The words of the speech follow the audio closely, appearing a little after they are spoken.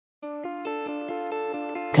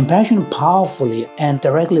Compassion powerfully and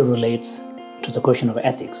directly relates to the question of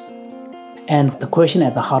ethics. And the question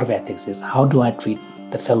at the heart of ethics is, how do I treat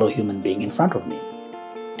the fellow human being in front of me?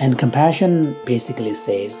 And compassion basically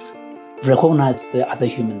says, recognize the other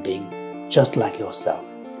human being just like yourself.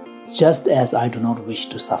 Just as I do not wish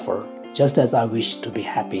to suffer, just as I wish to be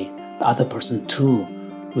happy, the other person too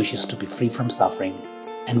wishes to be free from suffering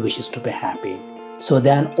and wishes to be happy. So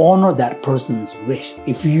then honor that person's wish.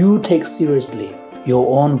 If you take seriously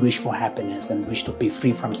your own wish for happiness and wish to be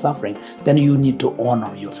free from suffering, then you need to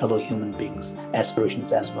honor your fellow human beings'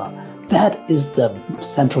 aspirations as well. That is the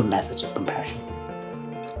central message of compassion.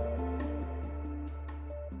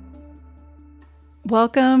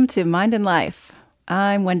 Welcome to Mind and Life.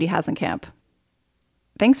 I'm Wendy Hasenkamp.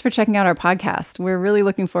 Thanks for checking out our podcast. We're really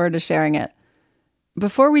looking forward to sharing it.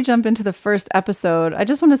 Before we jump into the first episode, I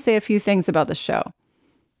just want to say a few things about the show.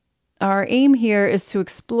 Our aim here is to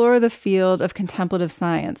explore the field of contemplative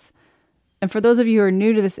science. And for those of you who are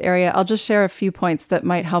new to this area, I'll just share a few points that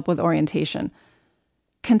might help with orientation.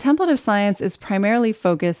 Contemplative science is primarily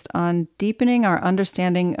focused on deepening our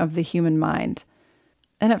understanding of the human mind.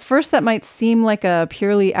 And at first that might seem like a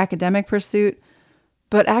purely academic pursuit,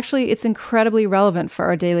 but actually it's incredibly relevant for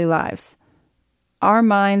our daily lives. Our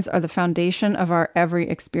minds are the foundation of our every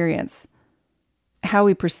experience. How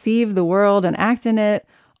we perceive the world and act in it,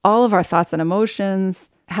 all of our thoughts and emotions,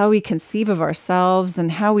 how we conceive of ourselves,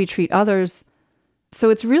 and how we treat others. So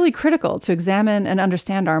it's really critical to examine and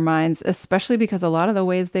understand our minds, especially because a lot of the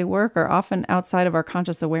ways they work are often outside of our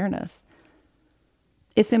conscious awareness.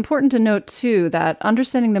 It's important to note, too, that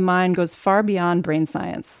understanding the mind goes far beyond brain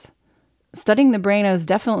science. Studying the brain is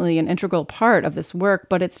definitely an integral part of this work,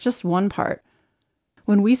 but it's just one part.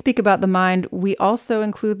 When we speak about the mind, we also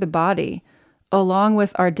include the body, along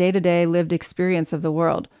with our day-to-day lived experience of the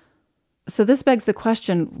world. So this begs the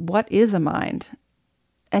question, what is a mind?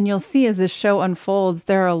 And you'll see as this show unfolds,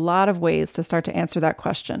 there are a lot of ways to start to answer that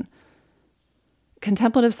question.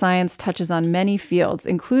 Contemplative science touches on many fields,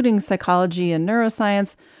 including psychology and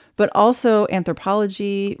neuroscience, but also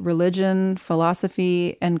anthropology, religion,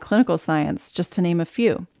 philosophy, and clinical science, just to name a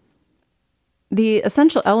few. The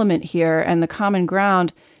essential element here and the common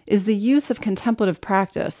ground is the use of contemplative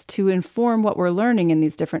practice to inform what we're learning in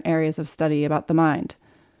these different areas of study about the mind.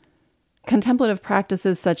 Contemplative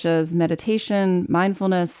practices such as meditation,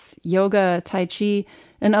 mindfulness, yoga, tai chi,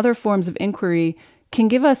 and other forms of inquiry can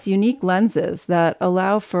give us unique lenses that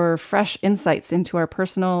allow for fresh insights into our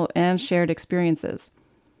personal and shared experiences.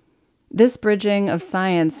 This bridging of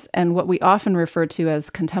science and what we often refer to as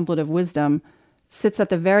contemplative wisdom sits at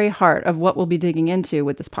the very heart of what we'll be digging into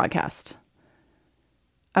with this podcast.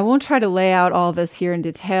 I won't try to lay out all this here in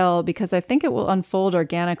detail because I think it will unfold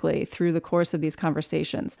organically through the course of these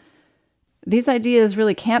conversations. These ideas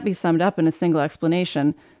really can't be summed up in a single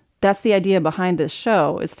explanation. That's the idea behind this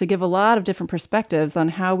show, is to give a lot of different perspectives on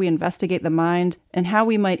how we investigate the mind and how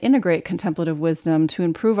we might integrate contemplative wisdom to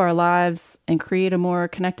improve our lives and create a more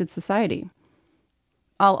connected society.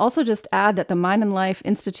 I'll also just add that the Mind and Life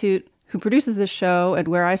Institute, who produces this show and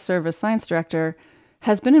where I serve as science director,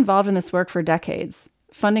 has been involved in this work for decades,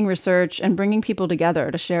 funding research and bringing people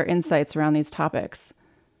together to share insights around these topics.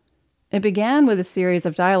 It began with a series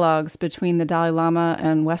of dialogues between the Dalai Lama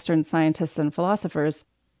and Western scientists and philosophers,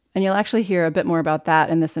 and you'll actually hear a bit more about that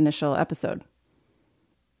in this initial episode.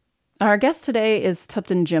 Our guest today is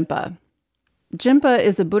Thupten Jinpa. Jinpa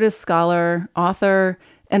is a Buddhist scholar, author,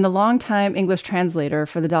 and the longtime English translator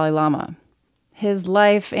for the Dalai Lama. His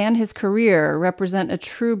life and his career represent a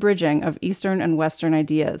true bridging of Eastern and Western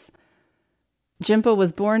ideas. Jinpa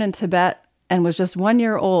was born in Tibet and was just 1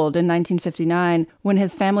 year old in 1959 when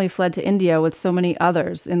his family fled to India with so many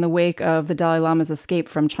others in the wake of the Dalai Lama's escape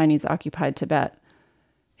from Chinese-occupied Tibet.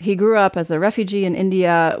 He grew up as a refugee in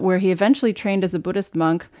India, where he eventually trained as a Buddhist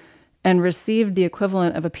monk and received the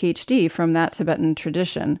equivalent of a PhD from that Tibetan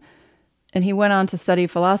tradition. And he went on to study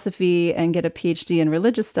philosophy and get a PhD in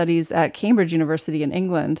religious studies at Cambridge University in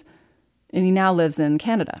England, and he now lives in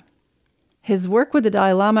Canada. His work with the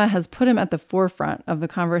Dalai Lama has put him at the forefront of the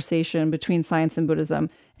conversation between science and Buddhism,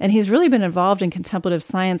 and he's really been involved in contemplative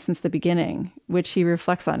science since the beginning, which he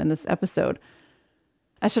reflects on in this episode.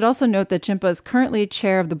 I should also note that Jinpa is currently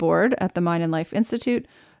chair of the board at the Mind and Life Institute,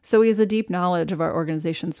 so he has a deep knowledge of our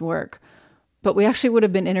organization's work. But we actually would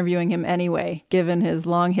have been interviewing him anyway, given his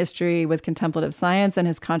long history with contemplative science and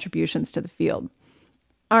his contributions to the field.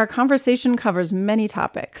 Our conversation covers many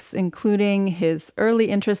topics, including his early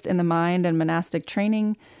interest in the mind and monastic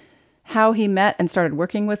training, how he met and started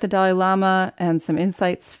working with the Dalai Lama, and some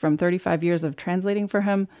insights from 35 years of translating for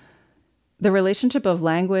him, the relationship of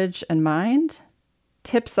language and mind,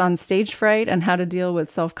 tips on stage fright and how to deal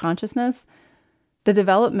with self-consciousness, the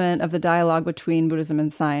development of the dialogue between Buddhism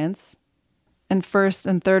and science, and first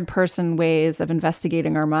and third person ways of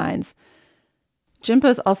investigating our minds.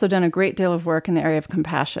 Jinpa's also done a great deal of work in the area of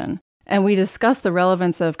compassion, and we discuss the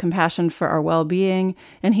relevance of compassion for our well-being,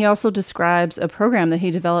 and he also describes a program that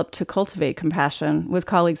he developed to cultivate compassion with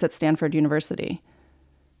colleagues at Stanford University.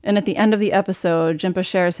 And at the end of the episode, Jinpa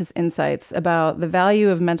shares his insights about the value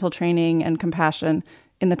of mental training and compassion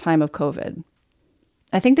in the time of COVID.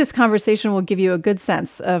 I think this conversation will give you a good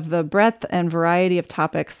sense of the breadth and variety of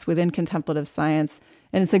topics within contemplative science,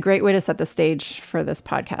 and it's a great way to set the stage for this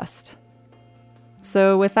podcast.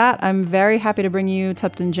 So with that, I'm very happy to bring you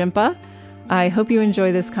Thupten Jinpa. I hope you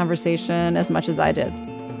enjoy this conversation as much as I did.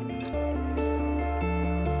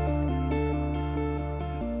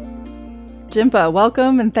 Jinpa,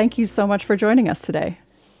 welcome, and thank you so much for joining us today.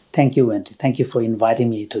 Thank you, Wendy. Thank you for inviting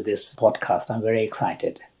me to this podcast. I'm very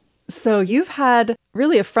excited. So you've had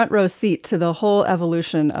really a front row seat to the whole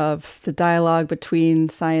evolution of the dialogue between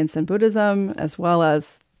science and Buddhism, as well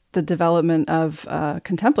as the development of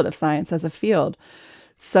contemplative science as a field.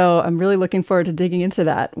 So I'm really looking forward to digging into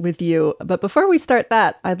that with you. But before we start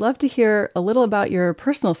that, I'd love to hear a little about your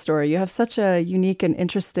personal story. You have such a unique and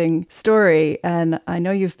interesting story, and I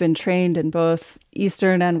know you've been trained in both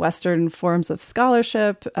Eastern and Western forms of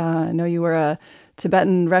scholarship. I know you were a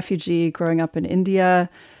Tibetan refugee growing up in India.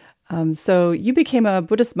 So you became a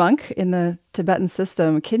Buddhist monk in the Tibetan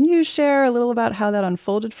system. Can you share a little about how that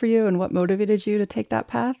unfolded for you and what motivated you to take that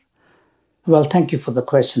path? Well, thank you for the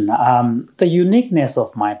question. The uniqueness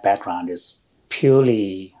of my background is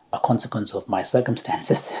purely a consequence of my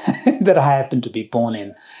circumstances that I happened to be born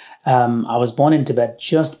in. I was born in Tibet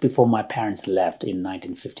just before my parents left in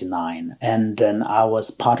 1959. And then I was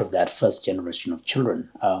part of that first generation of children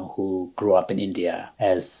who grew up in India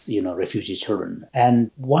as, refugee children. And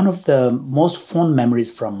one of the most fond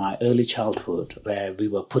memories from my early childhood, where we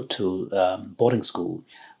were put to boarding school,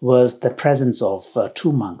 was the presence of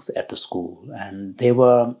two monks at the school. And they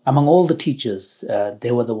were, among all the teachers,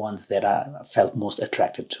 they were the ones that I felt most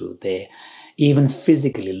attracted to. They even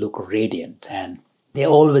physically look radiant, and they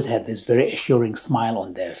always had this very assuring smile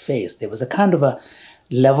on their face. There was a kind of a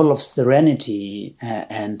level of serenity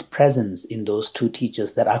and presence in those two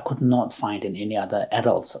teachers that I could not find in any other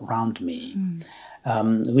adults around me,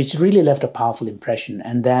 which really left a powerful impression.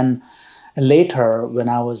 And then later, when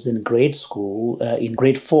I was in grade school, in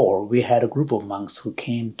grade 4, we had a group of monks who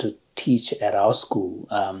came to teach at our school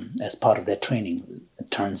as part of their training, it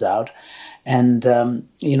turns out. And,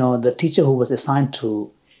 the teacher who was assigned to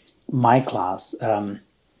my class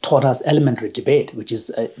taught us elementary debate, which is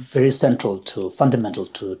very fundamental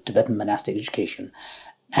to Tibetan monastic education.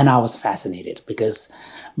 And I was fascinated because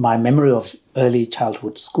my memory of early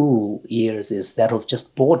childhood school years is that of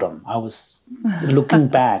just boredom. I was looking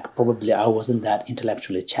back, probably I wasn't that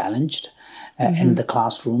intellectually challenged in the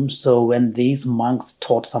classroom. So when these monks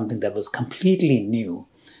taught something that was completely new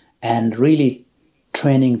and really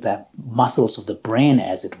training the muscles of the brain,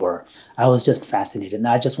 as it were, I was just fascinated. And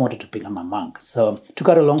I just wanted to become a monk. So to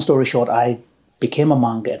cut a long story short, I became a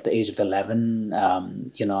monk at the age of 11,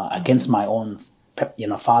 against my own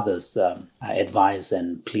father's advice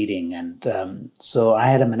and pleading. And so I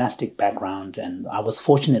had a monastic background, and I was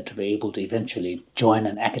fortunate to be able to eventually join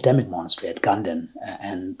an academic monastery at Ganden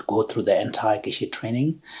and go through the entire Geshe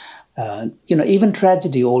training. Even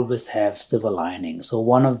tragedy always have silver linings. So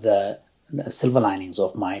one of the silver linings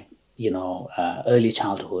of my, early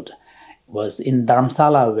childhood was in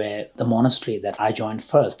Dharamsala, where the monastery that I joined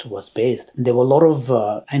first was based. There were a lot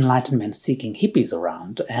of enlightenment-seeking hippies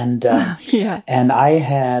around, and and I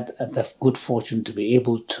had the good fortune to be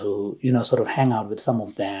able to, sort of hang out with some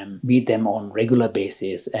of them, meet them on regular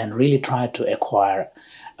basis, and really try to acquire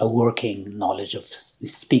a working knowledge of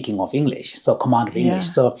speaking of English, so command of English.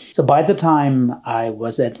 So by the time I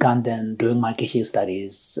was at Ganden doing my Geshe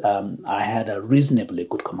studies, I had a reasonably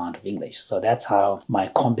good command of English. So that's how my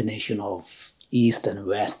combination of East and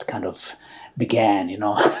West kind of began,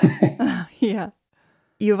 Yeah.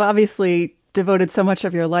 You've obviously devoted so much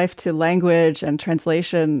of your life to language and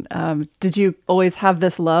translation. Did you always have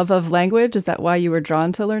this love of language? Is that why you were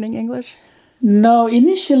drawn to learning English? No,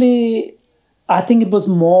 initially I think it was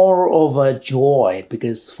more of a joy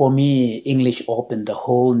because for me, English opened a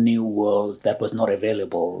whole new world that was not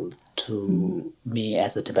available to me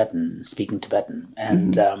as a Tibetan, speaking Tibetan.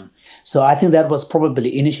 And so I think that was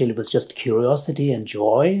probably initially was just curiosity and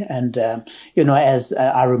joy. And, as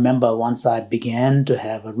I remember once I began to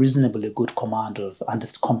have a reasonably good command of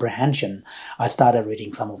comprehension, I started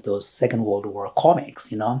reading some of those Second World War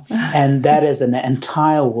comics, and that is an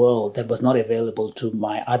entire world that was not available to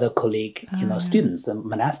my other colleague, students and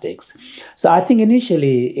monastics. So I think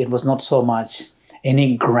initially it was not so much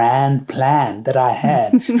any grand plan that I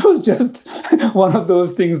had. It was just one of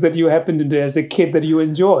those things that you happen to do as a kid that you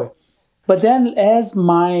enjoy. But then as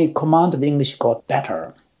my command of English got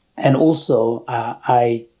better, and also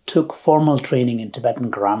I took formal training in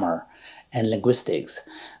Tibetan grammar and linguistics,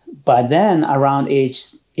 by then around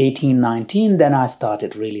age 18, 19, then I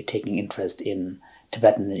started really taking interest in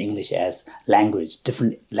Tibetan and English as language,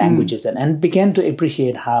 different languages, and began to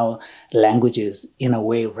appreciate how languages in a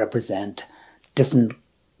way represent different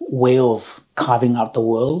way of carving out the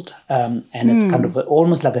world. And it's kind of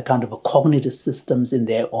almost like a kind of a cognitive systems in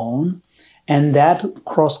their own. And that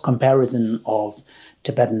cross comparison of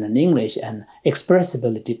Tibetan and English and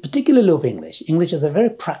expressibility, particularly of English. English is a very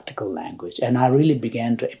practical language. And I really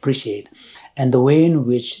began to appreciate and the way in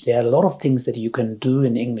which there are a lot of things that you can do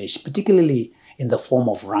in English, particularly in the form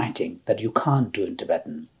of writing, that you can't do in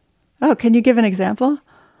Tibetan. Oh, can you give an example?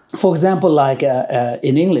 For example, like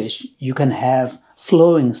in English, you can have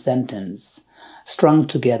flowing sentence strung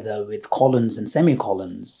together with colons and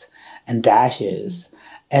semicolons and dashes,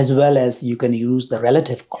 as well as you can use the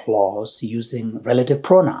relative clause using relative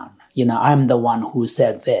pronoun. I'm the one who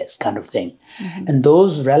said this kind of thing. And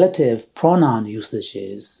those relative pronoun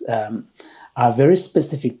usages are very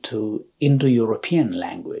specific to Indo-European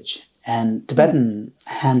language. And Tibetan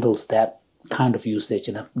handles that kind of usage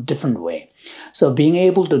in a different way. So being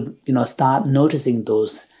able to, start noticing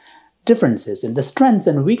those differences in the strengths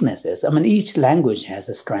and weaknesses. I mean, each language has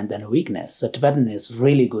a strength and a weakness. So Tibetan is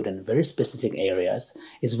really good in very specific areas.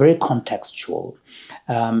 It's very contextual.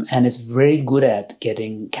 And it's very good at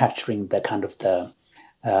capturing the kind of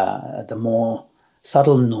the more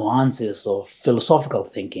subtle nuances of philosophical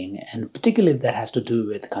thinking, and particularly that has to do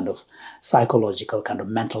with kind of psychological kind of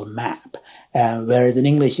mental map. Whereas in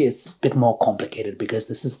English, it's a bit more complicated because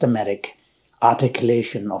the systematic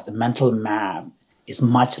articulation of the mental map is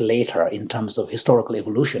much later in terms of historical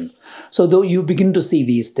evolution. So though you begin to see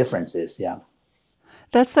these differences, yeah.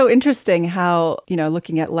 That's so interesting how,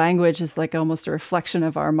 looking at language is like almost a reflection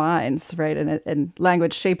of our minds, right? And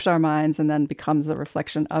language shapes our minds and then becomes a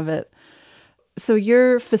reflection of it. So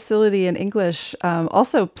your facility in English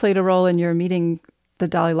also played a role in your meeting the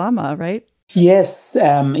Dalai Lama, right? Yes.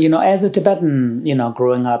 As a Tibetan,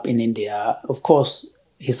 growing up in India, of course,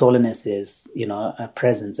 His Holiness is, a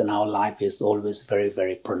presence in our life is always very,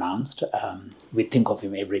 very pronounced. We think of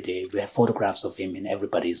him every day. We have photographs of him in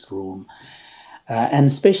everybody's room. And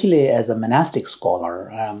especially as a monastic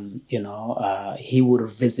scholar, he would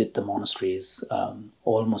visit the monasteries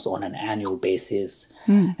almost on an annual basis.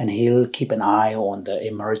 And he'll keep an eye on the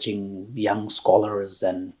emerging young scholars.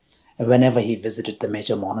 And whenever he visited the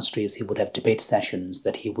major monasteries, he would have debate sessions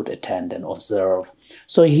that he would attend and observe.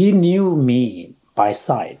 So he knew me by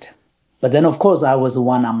sight. But then, of course, I was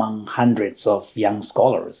one among hundreds of young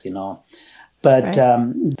scholars, But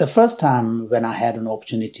the first time when I had an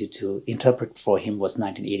opportunity to interpret for him was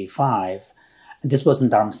 1985. This was in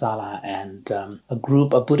Dharamsala, and a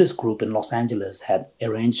Buddhist group in Los Angeles had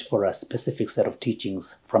arranged for a specific set of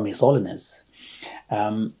teachings from His Holiness.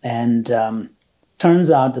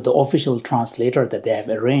 Turns out that the official translator that they have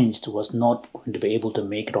arranged was not going to be able to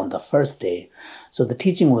make it on the first day. So the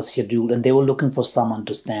teaching was scheduled, and they were looking for someone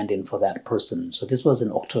to stand in for that person. So this was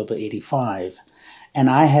in October 85.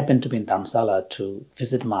 And I happened to be in Dharamsala to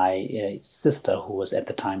visit my sister, who was at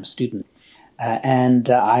the time a student.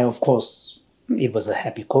 I, of course, it was a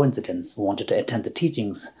happy coincidence, wanted to attend the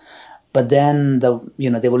teachings. But then,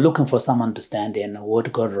 they were looking for someone to stand in.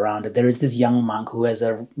 Word got around that there is this young monk who has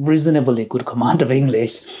a reasonably good command of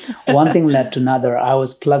English. One thing led to another. I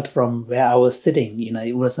was plugged from where I was sitting.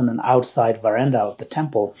 It was in an outside veranda of the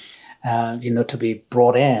temple, to be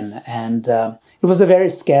brought in. And it was a very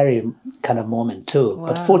scary kind of moment too. Wow.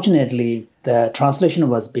 But fortunately, the translation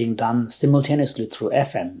was being done simultaneously through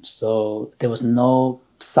FM. So there was no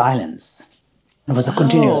silence. It was a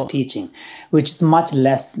continuous teaching, which is much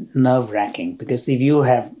less nerve-wracking, because if you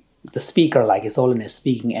have the speaker like His Holiness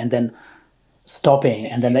speaking and then stopping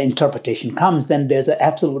and then the interpretation comes, then there's an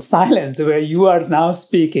absolute silence where you are now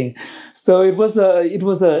speaking. So it was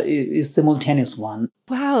a simultaneous one.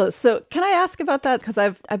 Wow. So can I ask about that? Because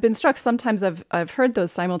I've been struck. Sometimes I've heard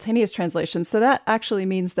those simultaneous translations. So that actually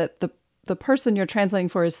means that the person you're translating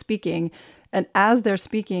for is speaking, and as they're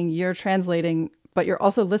speaking, you're translating, but you're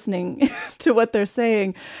also listening to what they're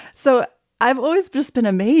saying. So I've always just been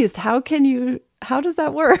amazed. How does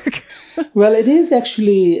that work? Well, it is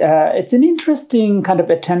actually, it's an interesting kind of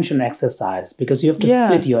attention exercise because you have to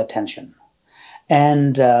split your attention.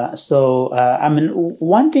 And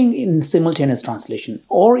one thing in simultaneous translation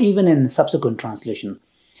or even in subsequent translation,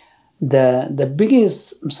 the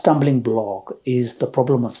biggest stumbling block is the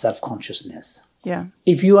problem of self-consciousness. Yeah.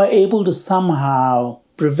 If you are able to somehow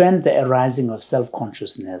prevent the arising of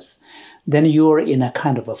self-consciousness, then you're in a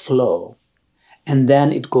kind of a flow. And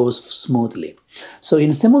then it goes smoothly. So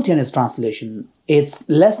in simultaneous translation, it's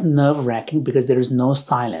less nerve-wracking because there is no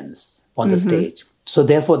silence on the stage. So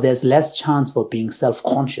therefore, there's less chance for being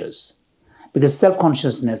self-conscious. Because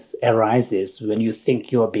self-consciousness arises when you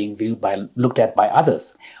think you are being looked at by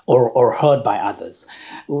others or heard by others.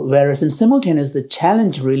 Whereas in simultaneous, the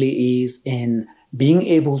challenge really is in being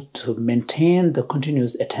able to maintain the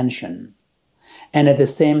continuous attention and at the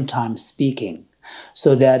same time speaking,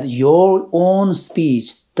 so that your own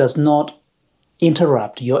speech does not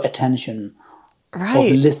interrupt your attention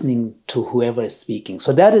of listening to whoever is speaking.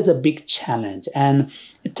 So that is a big challenge. And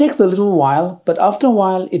it takes a little while, but after a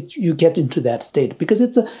while, you get into that state because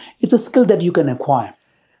it's a skill that you can acquire.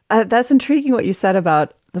 That's intriguing what you said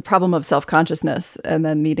about the problem of self-consciousness and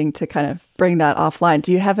then needing to kind of bring that offline.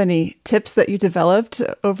 Do you have any tips that you developed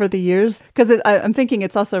over the years? Because I'm thinking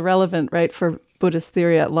it's also relevant, right, for Buddhist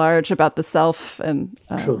theory at large about the self and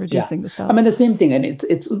reducing the self. I mean, the same thing, and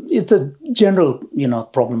it's a general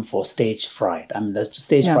problem for stage fright. I mean, the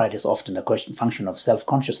stage fright is often a function of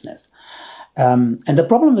self-consciousness, and the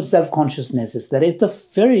problem with self-consciousness is that it's a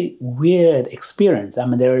very weird experience. I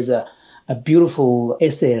mean, there is a beautiful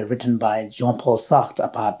essay written by Jean-Paul Sartre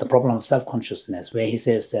about the problem of self-consciousness, where he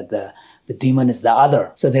says that the demon is the other.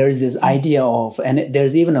 So there is this idea of, and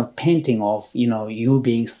there's even a painting of, you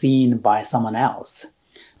being seen by someone else.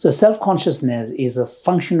 So self-consciousness is a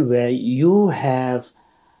function where you have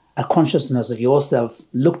a consciousness of yourself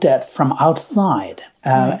looked at from outside.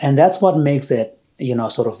 And that's what makes it,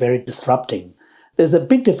 sort of very disrupting. There's a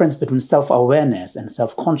big difference between self-awareness and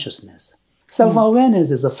self-consciousness.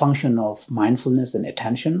 Self-awareness is a function of mindfulness and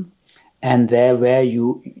attention, and there where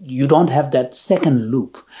you don't have that second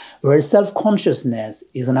loop, whereas self-consciousness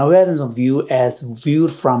is an awareness of you as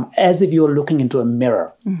viewed from as if you're looking into a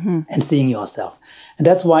mirror and seeing yourself. And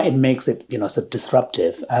that's why it makes it, so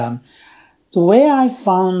disruptive. The way I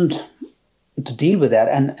found to deal with that,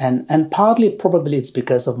 and partly probably it's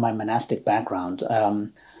because of my monastic background,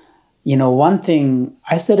 one thing,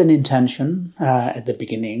 I set an intention at the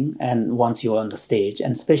beginning and once you're on the stage,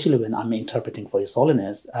 and especially when I'm interpreting for His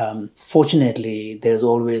Holiness, fortunately, there's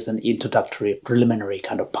always an introductory, preliminary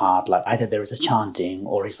kind of part, like either there is a chanting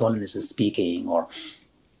or His Holiness is speaking.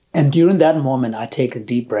 And during that moment, I take a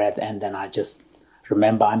deep breath and then I just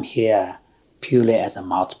remember I'm here purely as a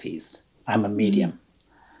mouthpiece. I'm a medium,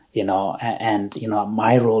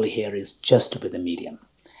 my role here is just to be the medium.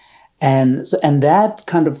 And that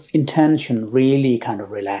kind of intention really kind of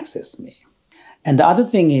relaxes me. And the other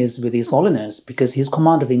thing is with His Holiness, because his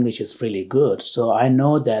command of English is really good, so I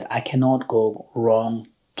know that I cannot go wrong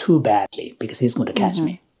too badly because he's going to catch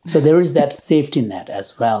me. So there is that safety net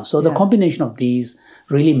as well. So the combination of these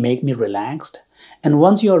really make me relaxed. And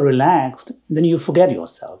once you're relaxed, then you forget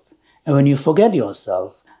yourself. And when you forget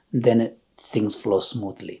yourself, then things flow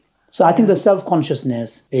smoothly. So I think the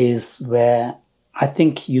self-consciousness is where I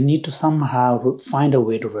think you need to somehow find a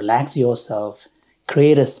way to relax yourself,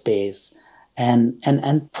 create a space, and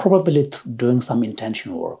probably doing some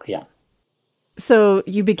intention work. Yeah. So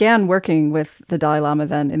you began working with the Dalai Lama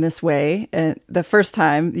then in this way, and the first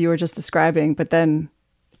time you were just describing, but then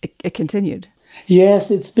it continued.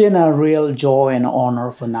 Yes, it's been a real joy and honor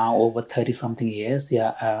for now over 30-something years.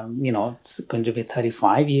 Yeah, it's going to be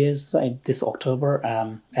 35 years this October.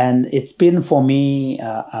 And it's been for me,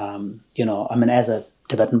 as a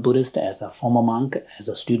Tibetan Buddhist, as a former monk, as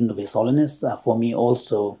a student of His Holiness, for me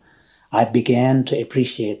also, I began to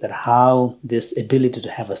appreciate that how this ability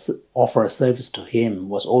to offer a service to him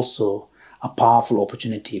was also a powerful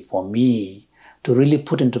opportunity for me to really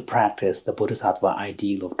put into practice the Bodhisattva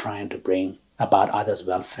ideal of trying to bring about others'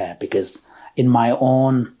 welfare, because in my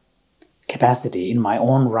own capacity, in my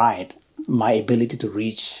own right, my ability to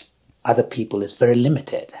reach other people is very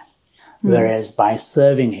limited. Whereas by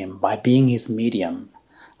serving him, by being his medium,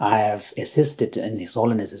 I have assisted in His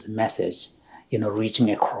Holiness's message, reaching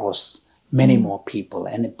across many more people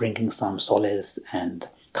and bringing some solace and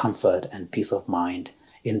comfort and peace of mind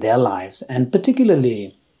in their lives. And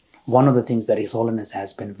particularly, one of the things that His Holiness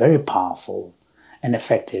has been very powerful and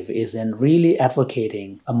effective is in really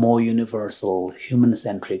advocating a more universal,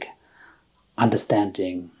 human-centric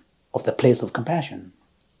understanding of the place of compassion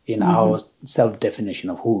in our self-definition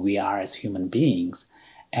of who we are as human beings,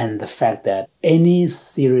 and the fact that any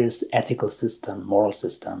serious ethical system, moral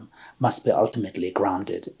system, must be ultimately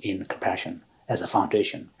grounded in compassion as a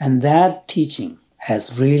foundation. And that teaching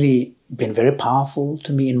has really been very powerful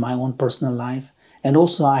to me in my own personal life. And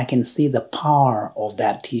also I can see the power of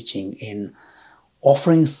that teaching in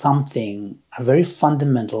offering something, a very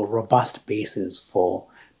fundamental, robust basis for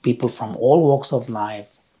people from all walks of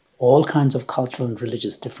life, all kinds of cultural and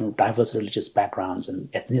religious, different diverse religious backgrounds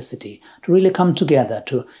and ethnicity, to really come together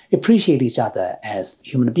to appreciate each other as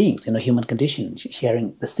human beings, human condition,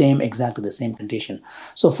 sharing exactly the same condition.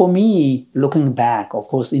 So for me, looking back, of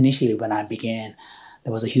course, initially when I began,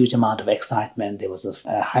 there was a huge amount of excitement. There was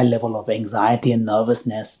a high level of anxiety and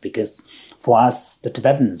nervousness because for us, the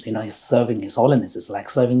Tibetans, serving His Holiness is like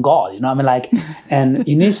serving God, and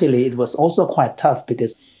initially it was also quite tough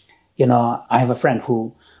because, I have a friend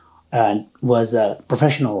who was a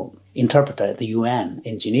professional interpreter at the UN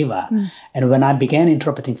in Geneva. And when I began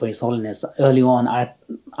interpreting for His Holiness, early on, I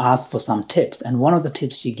asked for some tips. And one of the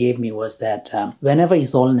tips she gave me was that whenever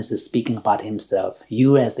His Holiness is speaking about himself,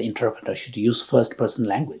 you as the interpreter should use first-person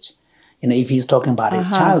language. If he's talking about his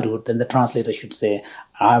childhood, then the translator should say,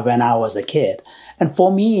 when I was a kid. And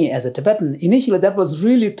for me, as a Tibetan, initially that was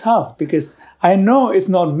really tough because I know it's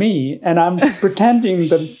not me and I'm pretending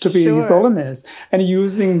to be His Holiness and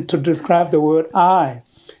using to describe the word I.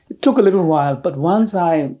 It took a little while, but once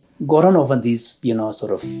I got on over these,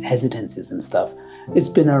 sort of hesitancies and stuff, it's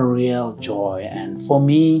been a real joy. And for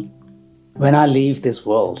me, when I leave this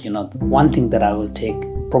world, one thing that I will take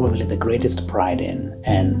probably the greatest pride in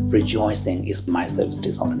and rejoicing is my service to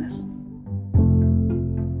His Holiness.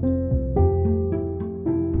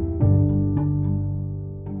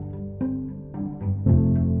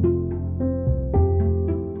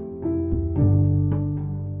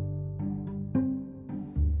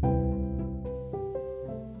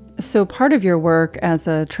 So part of your work as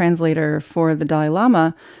a translator for the Dalai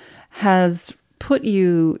Lama has put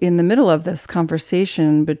you in the middle of this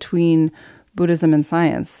conversation between Buddhism and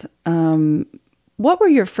science. What were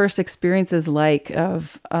your first experiences like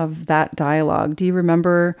of that dialogue? Do you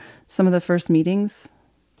remember some of the first meetings?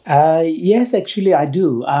 Yes, actually I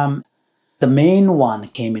do. The main one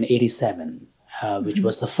came in 1987, which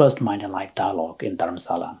was the first Mind and Life dialogue in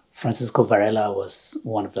Dharamsala. Francisco Varela was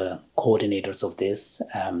one of the coordinators of this.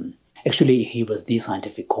 Actually, he was the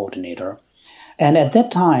scientific coordinator. And at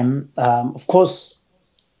that time, of course,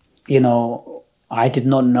 I did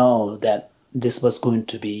not know that this was going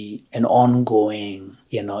to be an ongoing,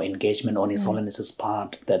 engagement on His Holiness's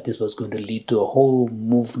part, that this was going to lead to a whole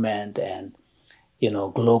movement and,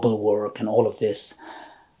 global work and all of this.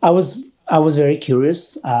 I was very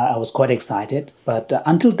curious. I was quite excited. But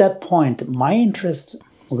until that point, my interest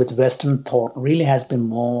with Western thought really has been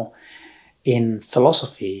more in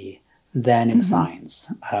philosophy than in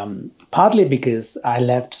science. Partly because I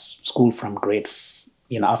left school from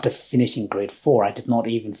after finishing grade 4, I did not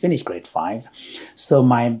even finish grade 5. So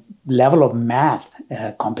my level of math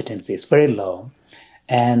competency is very low.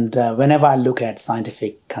 And whenever I look at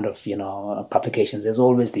scientific kind of, publications, there's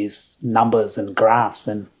always these numbers and graphs.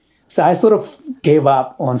 And so I sort of gave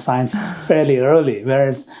up on science fairly early,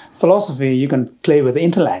 whereas philosophy, you can play with the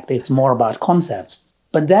intellect. It's more about concepts.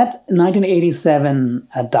 But that 1987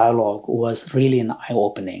 dialogue was really an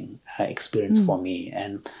eye-opening experience for me.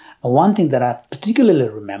 And one thing that I particularly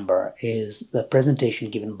remember is the presentation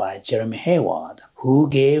given by Jeremy Hayward, who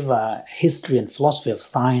gave a history and philosophy of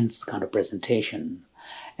science kind of presentation.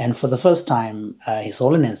 And for the first time, His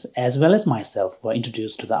Holiness, as well as myself, were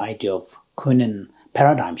introduced to the idea of Kuhnen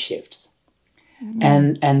paradigm shifts.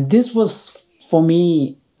 And this was, for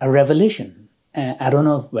me, a revelation. I don't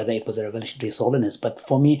know whether it was a revelation to His Holiness, but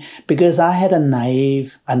for me, because I had a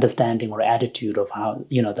naive understanding or attitude of how,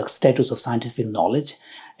 the status of scientific knowledge,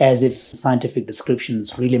 as if scientific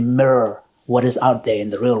descriptions really mirror what is out there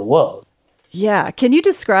in the real world. Yeah. Can you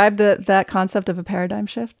describe that concept of a paradigm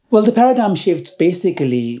shift? Well, the paradigm shift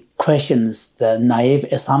basically questions the naive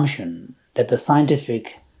assumption that the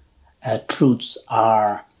scientific truths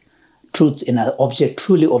are truths in a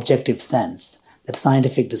truly objective sense, that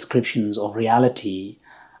scientific descriptions of reality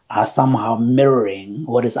are somehow mirroring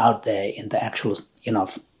what is out there in the actual,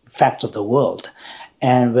 facts of the world.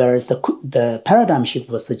 And whereas the paradigm shift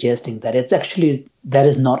was suggesting that it's actually, that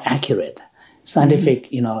is not accurate. Scientific,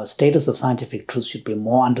 status of scientific truth should be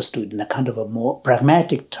more understood in a kind of a more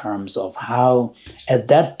pragmatic terms of how, at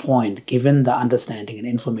that point, given the understanding and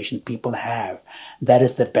information people have, that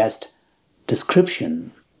is the best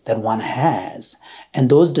description that one has. And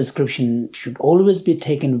those descriptions should always be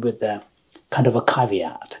taken with a kind of a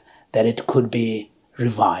caveat that it could be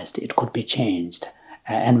revised, it could be changed,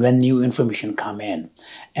 and when new information come in.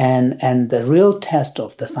 And the real test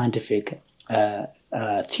of the scientific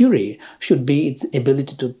theory should be its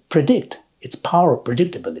ability to predict, its power of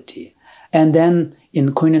predictability. And then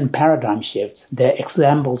in Kuhnian paradigm shifts, there are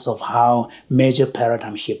examples of how major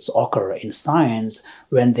paradigm shifts occur in science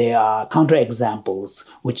when there are counterexamples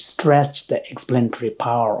which stretch the explanatory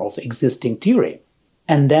power of existing theory.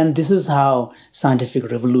 And then this is how scientific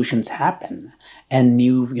revolutions happen and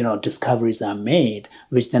new, discoveries are made,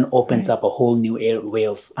 which then opens up a whole new way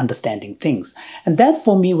of understanding things. And that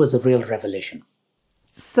for me was a real revelation.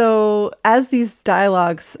 So as these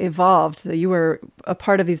dialogues evolved, you were a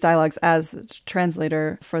part of these dialogues as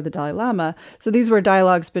translator for the Dalai Lama. So these were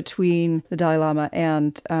dialogues between the Dalai Lama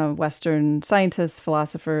and Western scientists,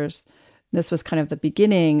 philosophers. This was kind of the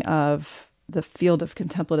beginning of the field of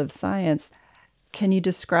contemplative science. Can you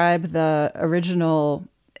describe the original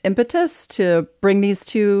impetus to bring these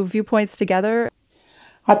two viewpoints together?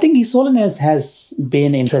 I think His Holiness has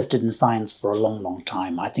been interested in science for a long, long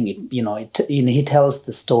time. I think he tells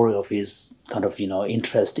the story of his kind of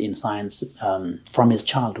interest in science from his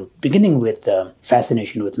childhood, beginning with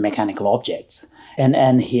fascination with mechanical objects,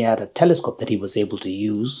 and he had a telescope that he was able to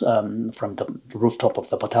use from the rooftop of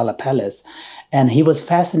the Potala Palace, and he was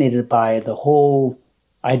fascinated by the whole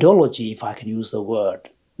ideology, if I can use the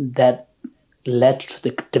word, that led to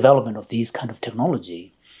the development of these kind of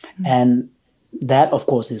technology, and that, of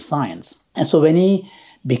course, is science. And so when he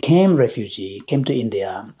became refugee, came to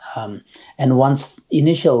India, and once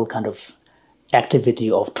initial kind of activity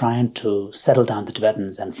of trying to settle down the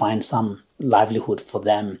Tibetans and find some livelihood for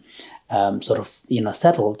them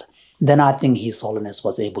settled, then I think His Holiness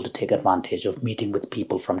was able to take advantage of meeting with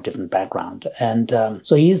people from different backgrounds. And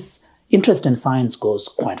so his interest in science goes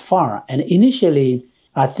quite far. And initially,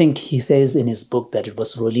 I think he says in his book that it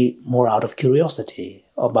was really more out of curiosity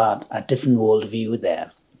about a different worldview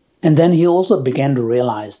there. And then he also began to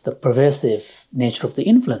realize the pervasive nature of the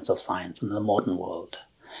influence of science in the modern world,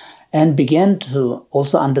 and began to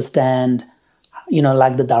also understand,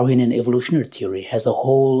 like the Darwinian evolutionary theory has a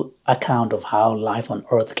whole account of how life on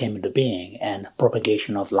Earth came into being and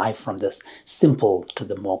propagation of life from this simple to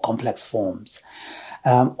the more complex forms,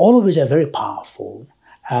 all of which are very powerful.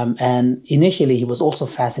 And initially, he was also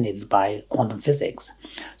fascinated by quantum physics.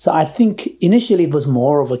 So I think initially it was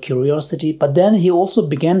more of a curiosity, but then he also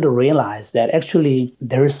began to realize that actually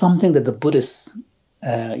there is something that the Buddhist,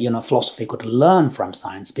 philosophy could learn from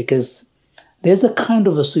science, because there's a kind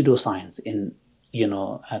of a pseudoscience in,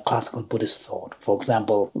 classical Buddhist thought. For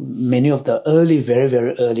example, many of the very,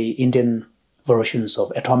 very early Indian versions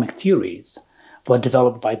of atomic theories were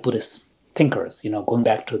developed by Buddhist thinkers, going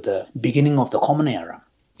back to the beginning of the Common Era.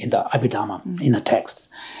 In the Abhidhamma, in a text,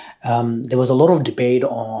 there was a lot of debate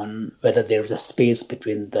on whether there is a space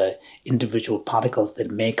between the individual particles that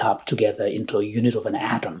make up together into a unit of an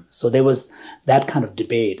atom. So there was that kind of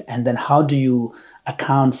debate. And then how do you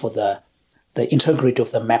account for the integrity of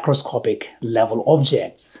the macroscopic level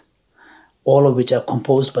objects, all of which are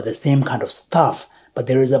composed by the same kind of stuff, but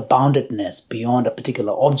there is a boundedness beyond a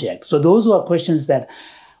particular object. So those were questions that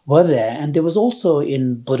were there. And there was also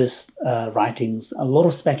in Buddhist writings a lot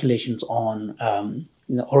of speculations on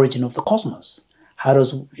the origin of the cosmos. How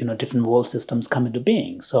does different world systems come into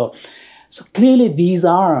being? So clearly these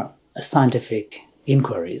are scientific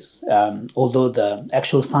inquiries, although the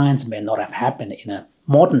actual science may not have happened in a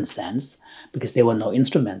modern sense because there were no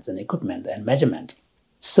instruments and equipment and measurement.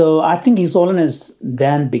 So I think His Holiness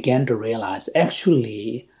then began to realize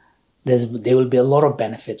actually there will be a lot of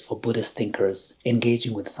benefits for Buddhist thinkers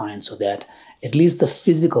engaging with science so that at least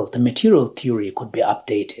the material theory could be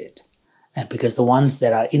updated. And because the ones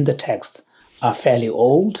that are in the text are fairly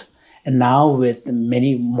old, and now with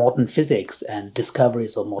many modern physics and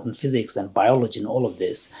discoveries of modern physics and biology and all of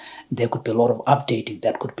this, there could be a lot of updating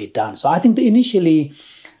that could be done. So I think initially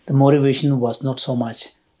the motivation was not so much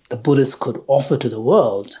the Buddhists could offer to the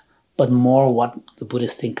world, but more what the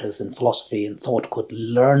Buddhist thinkers in philosophy and thought could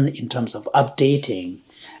learn in terms of updating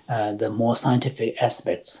the more scientific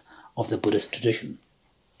aspects of the Buddhist tradition.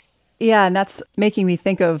 Yeah, and that's making me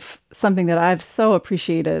think of something that I've so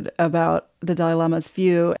appreciated about the Dalai Lama's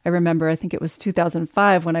view. I remember, I think it was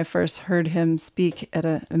 2005 when I first heard him speak at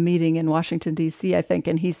a meeting in Washington, D.C., I think.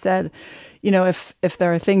 And he said, if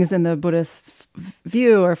there are things in the Buddhist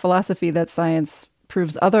view or philosophy that science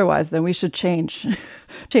proves otherwise, then we should change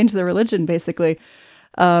the religion, basically.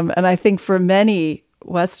 And I think for many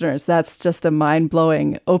Westerners, that's just a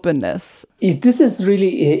mind-blowing openness. This is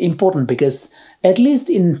really important because, at least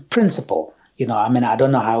in principle, I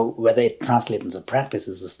don't know whether it translates into practice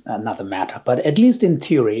is another matter, but at least in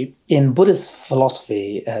theory, in Buddhist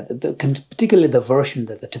philosophy, particularly the version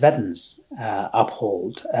that the Tibetans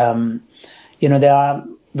uphold, there are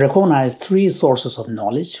recognized three sources of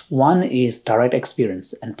knowledge. One is direct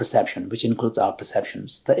experience and perception, which includes our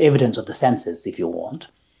perceptions, the evidence of the senses, if you want.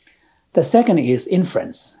 The second is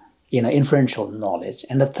inference, inferential knowledge.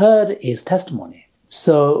 And the third is testimony.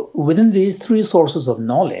 So within these three sources of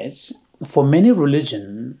knowledge, for many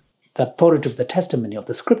religions, the authority of the testimony of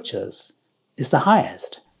the scriptures is the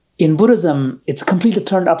highest. In Buddhism, it's completely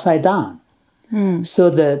turned upside down. So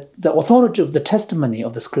the authority of the testimony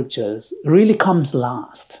of the scriptures really comes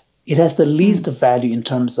last. It has the least value in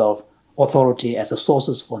terms of authority as a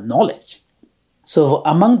source for knowledge. So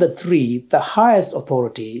among the three, the highest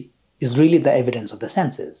authority is really the evidence of the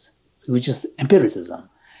senses, which is empiricism,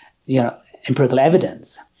 empirical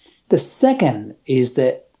evidence. The second is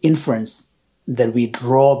the inference that we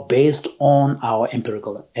draw based on our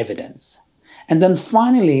empirical evidence. And then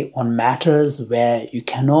finally, on matters where you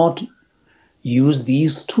cannot use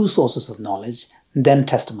these two sources of knowledge, then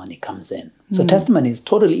testimony comes in. So testimony is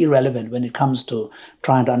totally irrelevant when it comes to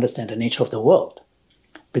trying to understand the nature of the world,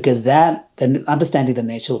 because understanding the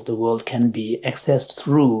nature of the world can be accessed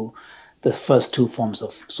through the first two forms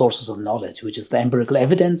of sources of knowledge, which is the empirical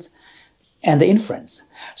evidence and the inference.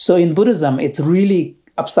 So in Buddhism, it's really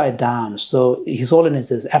upside down. So His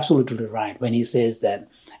Holiness is absolutely right when he says that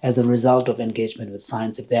as a result of engagement with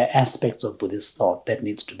science, if there are aspects of Buddhist thought that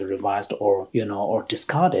needs to be revised or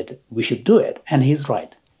discarded, we should do it. And he's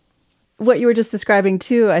right. What you were just describing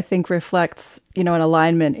too, I think reflects, an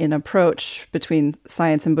alignment in approach between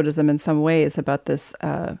science and Buddhism in some ways about this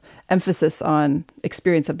emphasis on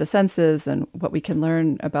experience of the senses and what we can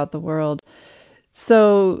learn about the world.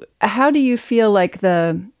 So how do you feel like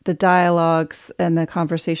the dialogues and the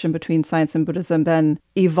conversation between science and Buddhism then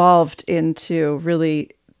evolved into really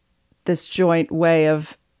this joint way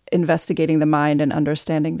of investigating the mind and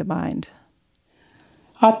understanding the mind?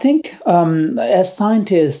 I think as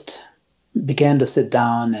scientists began to sit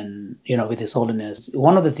down and, with His Holiness,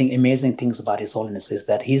 one of the amazing things about His Holiness is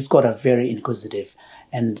that he's got a very inquisitive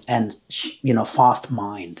and fast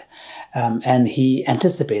mind. And he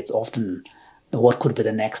anticipates often what could be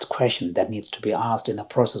the next question that needs to be asked in the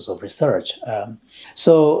process of research.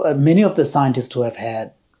 So many of the scientists who have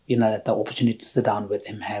had the opportunity to sit down with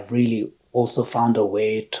him have really also found a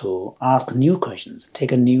way to ask new questions,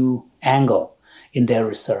 take a new angle in their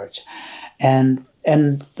research. And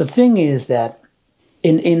the thing is that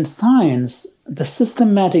in science, the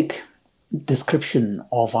systematic description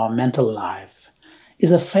of our mental life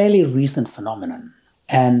is a fairly recent phenomenon.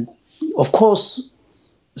 And of course,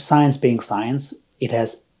 science being science, it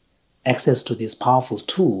has access to these powerful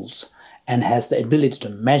tools and has the ability to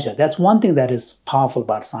measure. That's one thing that is powerful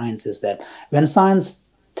about science, is that when science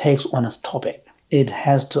takes on a topic, it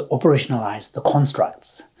has to operationalize the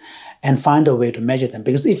constructs and find a way to measure them.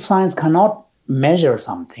 Because if science cannot measure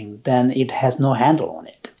something, then it has no handle on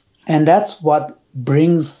it. And that's what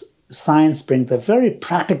science brings a very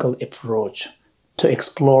practical approach to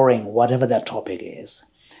exploring whatever that topic is.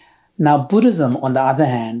 Now, Buddhism, on the other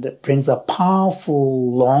hand, brings a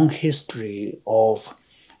powerful, long history of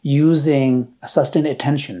using sustained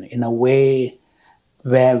attention in a way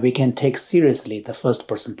where we can take seriously the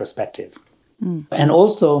first-person perspective. And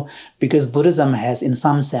also because Buddhism has, in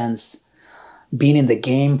some sense, been in the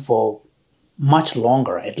game for much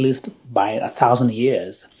longer, at least by 1,000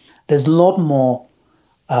 years, there's a lot more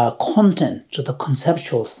content to the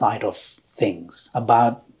conceptual side of things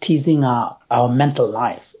about teasing out our mental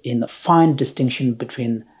life in a fine distinction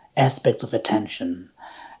between aspects of attention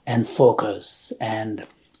and focus and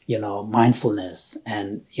mindfulness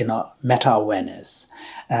and meta-awareness.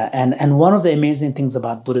 And one of the amazing things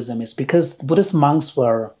about Buddhism is because Buddhist monks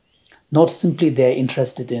were not simply there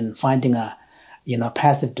interested in finding a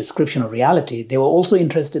passive description of reality, they were also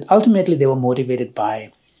interested, ultimately they were motivated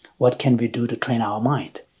by what can we do to train our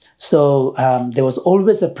mind. So there was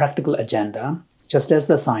always a practical agenda, just as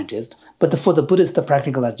the scientist, but for the Buddhist, the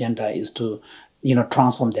practical agenda is to,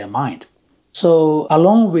 transform their mind. So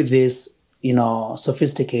along with this,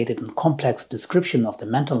 sophisticated and complex description of the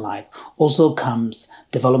mental life also comes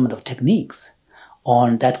development of techniques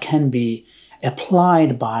on that can be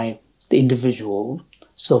applied by the individual.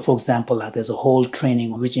 So, for example, there's a whole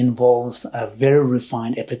training which involves a very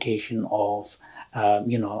refined application of,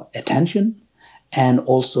 attention and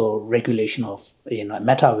also regulation of,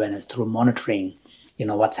 meta-awareness through monitoring,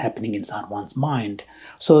 what's happening inside one's mind.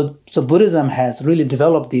 So Buddhism has really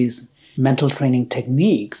developed these mental training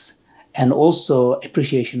techniques and also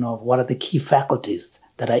appreciation of what are the key faculties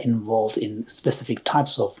that are involved in specific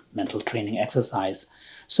types of mental training exercise.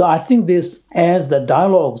 So I think this, as the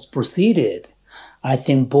dialogues proceeded, I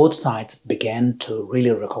think both sides began to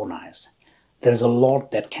really recognize there's a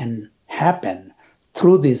lot that can happen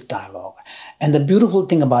through this dialogue. And the beautiful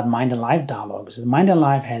thing about Mind and Life dialogue is that Mind and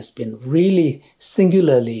Life has been really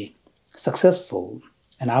singularly successful,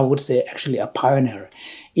 and I would say actually a pioneer,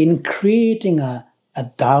 in creating a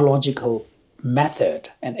dialogical method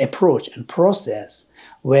and approach and process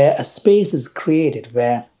where a space is created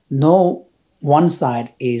where no one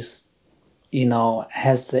side is,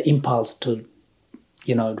 has the impulse to,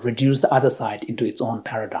 reduce the other side into its own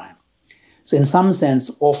paradigm. So in some sense,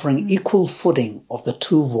 offering equal footing of the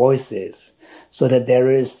two voices so that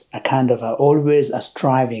there is a kind of always a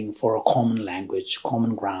striving for a common language,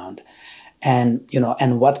 common ground. And,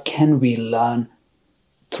 and what can we learn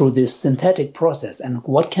through this synthetic process and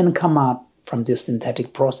what can come out from this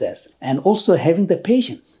synthetic process, and also having the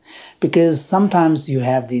patience, because sometimes you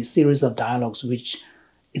have these series of dialogues which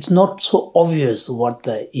it's not so obvious what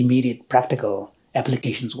the immediate practical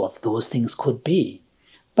applications of those things could be.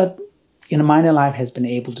 But Mind and Life has been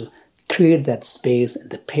able to create that space and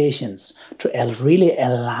the patience to really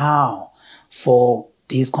allow for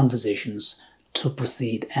these conversations to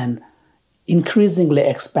proceed and increasingly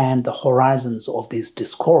expand the horizons of this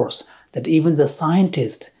discourse, that even the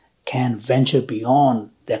scientist can venture beyond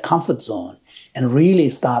their comfort zone and really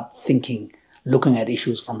start thinking, looking at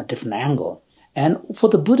issues from a different angle. And for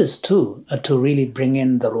the Buddhists too, to really bring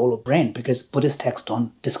in the role of brain, because Buddhist texts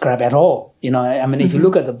don't describe at all. If you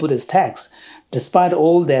look at the Buddhist texts, despite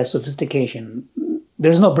all their sophistication,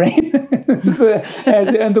 there's no brain.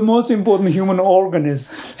 And the most important human organ is,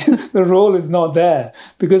 the role is not there,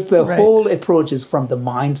 because the whole approach is from the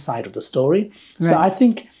mind side of the story. Right. So I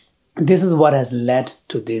think this is what has led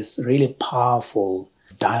to this really powerful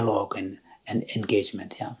dialogue and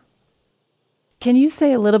engagement. Yeah. Can you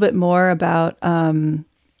say a little bit more about,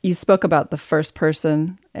 you spoke about the first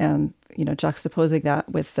person and, juxtaposing that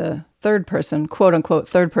with the third person, quote unquote,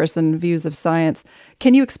 third person views of science.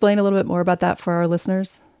 Can you explain a little bit more about that for our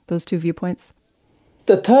listeners, those two viewpoints?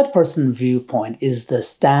 The third person viewpoint is the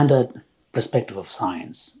standard perspective of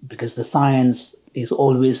science, because the science is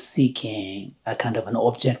always seeking a kind of an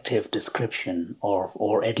objective description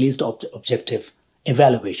or at least objective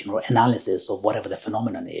evaluation or analysis of whatever the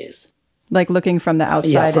phenomenon is. Like looking from the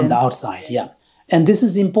outside. Yeah, from the outside, yeah. And this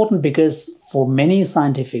is important because for many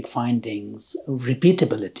scientific findings,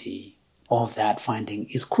 repeatability of that finding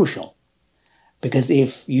is crucial. Because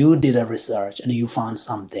if you did a research and you found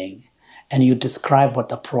something and you describe what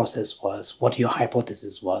the process was, what your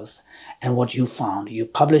hypothesis was, and what you found, you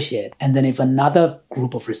publish it. And then if another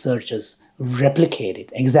group of researchers replicate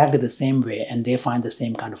it exactly the same way and they find the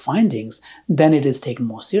same kind of findings, then it is taken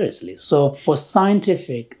more seriously. So for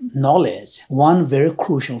scientific knowledge, one very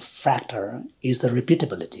crucial factor is the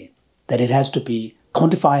repeatability, that it has to be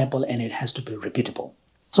quantifiable and it has to be repeatable.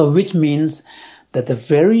 So which means that the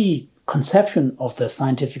very conception of the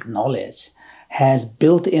scientific knowledge has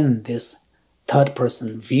built in this third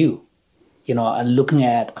person view, looking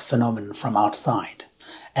at a phenomenon from outside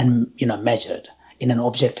and, measured in an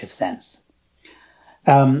objective sense.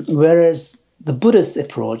 Whereas the Buddhist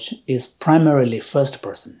approach is primarily first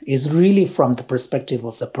person, is really from the perspective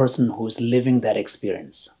of the person who is living that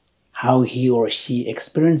experience, how he or she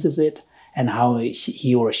experiences it and how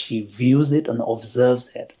he or she views it and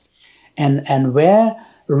observes it. And where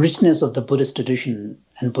richness of the Buddhist tradition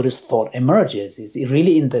and Buddhist thought emerges is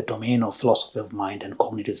really in the domain of philosophy of mind and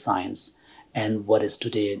cognitive science and what is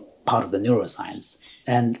today part of the neuroscience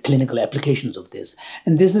and clinical applications of this.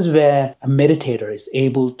 And this is where a meditator is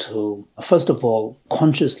able to, first of all,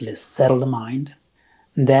 consciously settle the mind.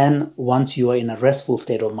 Then once you are in a restful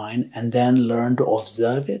state of mind, and then learn to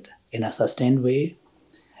observe it in a sustained way,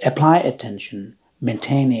 apply attention,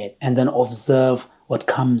 maintain it, and then observe what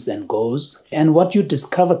comes and goes. And what you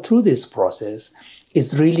discover through this process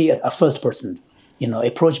is really a first person,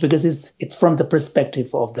 approach, because it's from the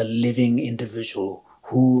perspective of the living individual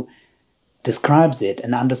who describes it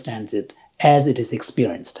and understands it as it is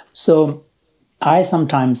experienced. So I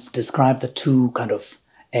sometimes describe the two kind of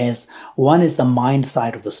as one is the mind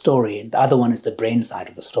side of the story, and the other one is the brain side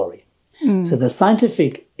of the story. So the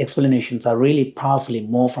scientific explanations are really powerfully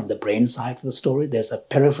more from the brain side of the story. There's a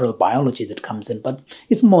peripheral biology that comes in, but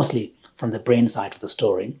it's mostly from the brain side of the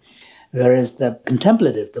story. Whereas the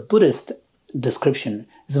contemplative, the Buddhist description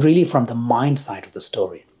is really from the mind side of the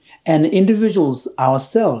story. And individuals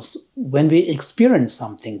ourselves, when we experience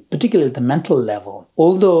something, particularly at the mental level,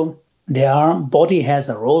 although their body has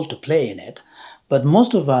a role to play in it, but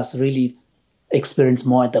most of us really experience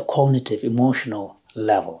more at the cognitive, emotional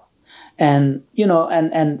level. And,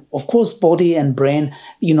 and of course, body and brain,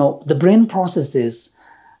 the brain processes,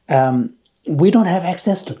 we don't have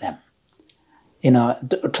access to them.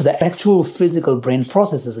 To the actual physical brain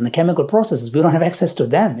processes and the chemical processes, we don't have access to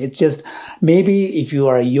them. It's just maybe if you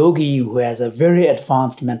are a yogi who has a very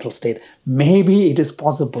advanced mental state, maybe it is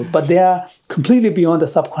possible, but they are completely beyond the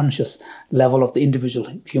subconscious level of the individual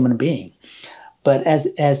human being. But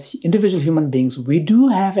as individual human beings, we do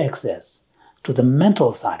have access to the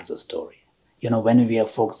mental side of the story. When we are,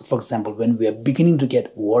 for example, when we are beginning to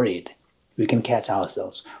get worried, we can catch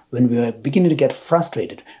ourselves. When we are beginning to get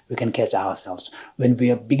frustrated, we can catch ourselves. When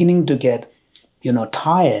we are beginning to get,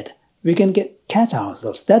 tired, we can catch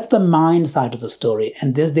ourselves. That's the mind side of the story.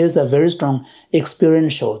 And there's a very strong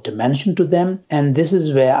experiential dimension to them. And this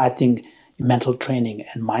is where I think mental training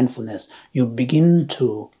and mindfulness, you begin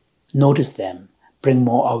to notice them, bring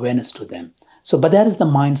more awareness to them. But that is the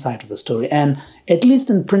mind side of the story. And at least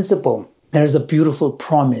in principle, there is a beautiful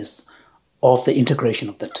promise of the integration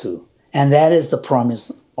of the two. And that is the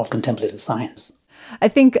promise of contemplative science. I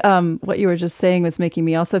think what you were just saying was making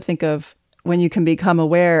me also think of when you can become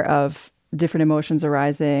aware of different emotions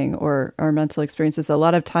arising or mental experiences. A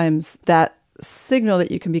lot of times that signal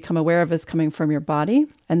that you can become aware of is coming from your body.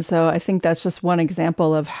 And so I think that's just one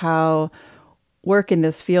example of how work in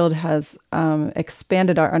this field has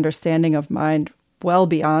expanded our understanding of mind well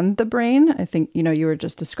beyond the brain. I think, you were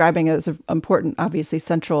just describing it as important, obviously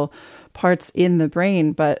central parts in the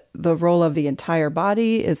brain, but the role of the entire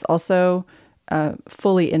body is also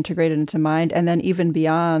fully integrated into mind. And then even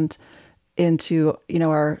beyond into,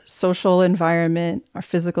 our social environment, our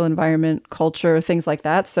physical environment, culture, things like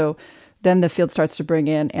that. So then the field starts to bring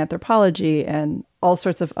in anthropology and all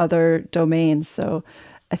sorts of other domains. So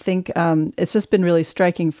I think it's just been really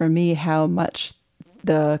striking for me how much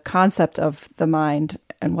the concept of the mind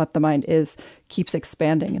and what the mind is keeps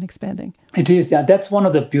expanding and expanding. It is, yeah. That's one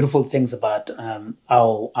of the beautiful things about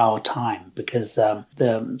our time, because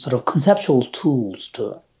the sort of conceptual tools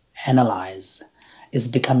to analyze is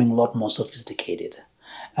becoming a lot more sophisticated.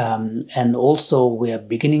 And also we are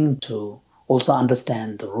beginning to also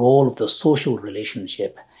understand the role of the social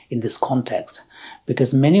relationship in this context,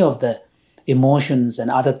 because many of the emotions and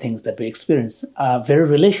other things that we experience are very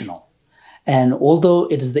relational. And although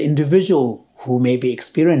it is the individual who may be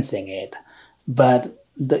experiencing it, but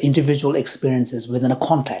the individual experiences within a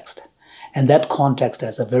context. And that context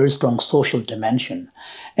has a very strong social dimension.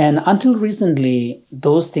 And until recently,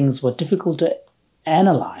 those things were difficult to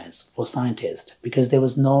analyze for scientists because there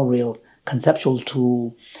was no real conceptual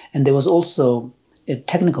tool. And there was also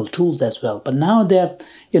technical tools as well. But now there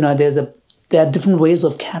are different ways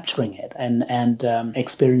of capturing it and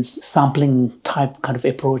experience sampling type kind of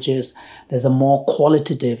approaches. There's a more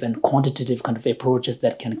qualitative and quantitative kind of approaches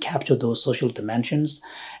that can capture those social dimensions.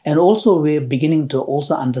 And also we're beginning to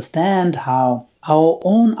also understand how our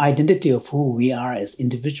own identity of who we are as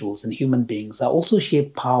individuals and human beings are also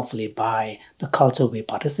shaped powerfully by the culture we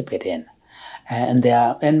participate in. And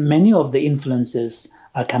many of the influences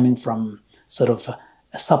are coming from sort of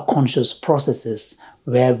subconscious processes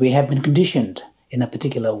where we have been conditioned in a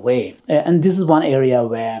particular way. And this is one area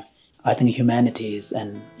where I think humanities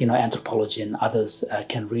and anthropology and others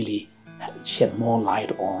can really shed more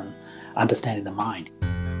light on understanding the mind.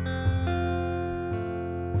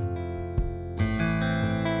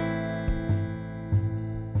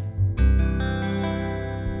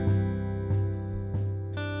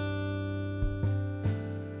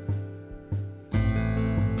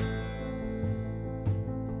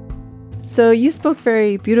 So you spoke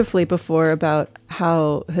very beautifully before about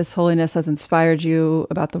how His Holiness has inspired you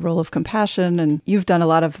about the role of compassion, and you've done a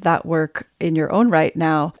lot of that work in your own right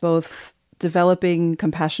now, both developing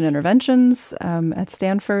compassion interventions at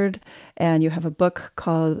Stanford, and you have a book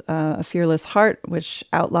called A Fearless Heart, which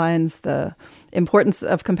outlines the importance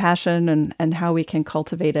of compassion and how we can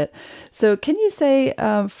cultivate it. So can you say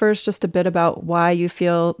first just a bit about why you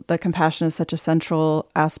feel that compassion is such a central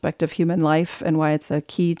aspect of human life and why it's a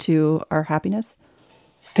key to our happiness?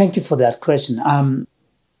 Thank you for that question.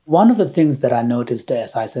 One of the things that I noticed,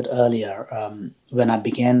 as I said earlier, when I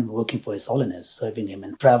began working for His Holiness, serving him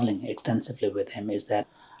and traveling extensively with him, is that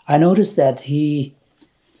I noticed that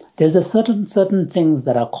there's a certain things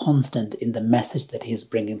that are constant in the message that he's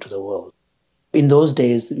bringing to the world. In those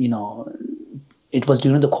days, it was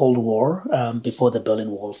during the Cold War, before the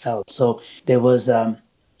Berlin Wall fell. So there was a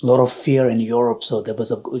lot of fear in Europe. So there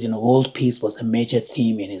was world peace was a major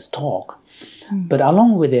theme in his talk. But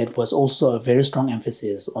along with it was also a very strong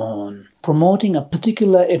emphasis on promoting a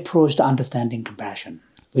particular approach to understanding compassion,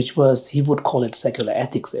 which was, he would call it secular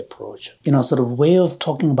ethics approach, sort of way of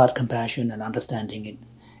talking about compassion and understanding it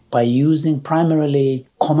by using primarily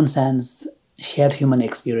common sense, shared human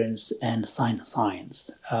experience, and science.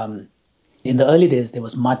 In the early days, there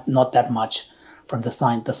was not that much from the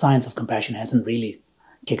science. The science of compassion hasn't really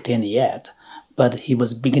kicked in yet, but he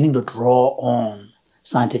was beginning to draw on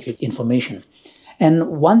scientific information. And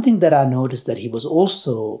one thing that I noticed that he was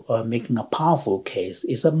also making a powerful case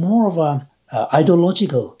is a more of a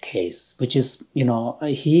ideological case, which is,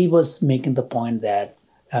 he was making the point that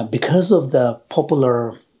because of the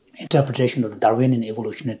popular interpretation of the Darwinian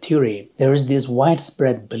evolutionary theory, there is this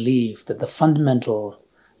widespread belief that the fundamental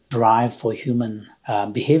drive for human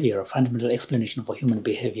behavior, a fundamental explanation for human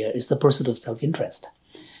behavior, is the pursuit of self-interest.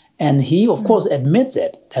 And he, of course, admits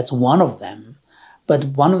it. That's one of them. But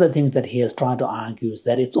one of the things that he has tried to argue is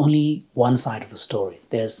that it's only one side of the story.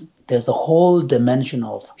 There's a whole dimension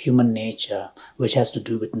of human nature which has to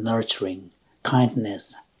do with nurturing,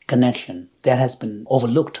 kindness, connection, that has been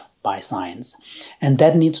overlooked by science. And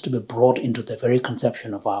that needs to be brought into the very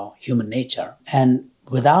conception of our human nature. And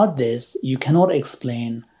without this, you cannot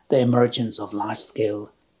explain the emergence of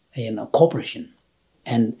large-scale cooperation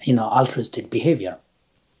and altruistic behavior.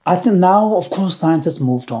 I think now, of course, science has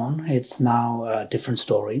moved on. It's now a different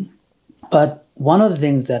story. But one of the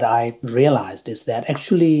things that I realized is that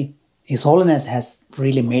actually His Holiness has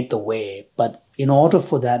really made the way. But in order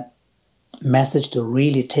for that message to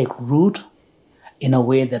really take root in a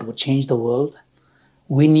way that would change the world,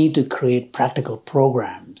 we need to create practical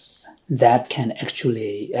programs that can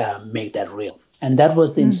actually make that real. And that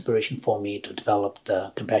was the inspiration for me to develop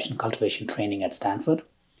the compassion cultivation training at Stanford.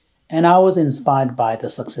 And I was inspired by the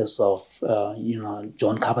success of,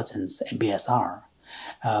 John Kabat-Zinn's MBSR,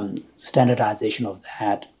 standardization of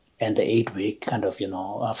that, and the 8-week kind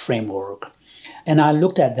of, framework. And I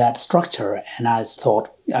looked at that structure and I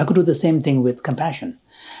thought I could do the same thing with compassion.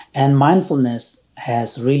 And mindfulness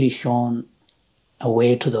has really shown a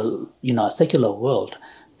way to the, secular world.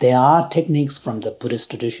 There are techniques from the Buddhist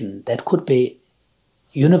tradition that could be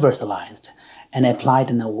universalized and applied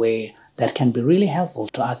in a way that can be really helpful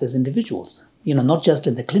to us as individuals, not just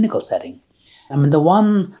in the clinical setting. I mean, the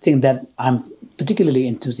one thing that I'm particularly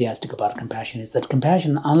enthusiastic about compassion is that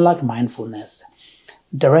compassion, unlike mindfulness,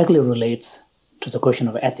 directly relates to the question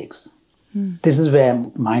of ethics. This is where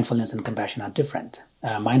mindfulness and compassion are different.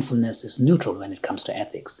 Mindfulness is neutral when it comes to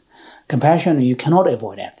ethics. Compassion, you cannot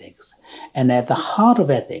avoid ethics. And at the heart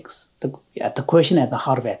of ethics, the question at the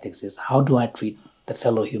heart of ethics is, how do I treat the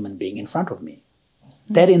fellow human being in front of me?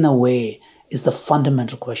 That, in a way, is the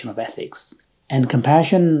fundamental question of ethics. And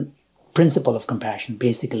compassion, principle of compassion,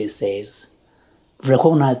 basically says,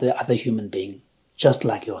 recognize the other human being just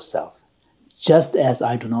like yourself. Just as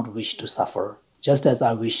I do not wish to suffer, just as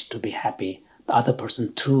I wish to be happy, the other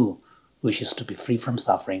person too wishes to be free from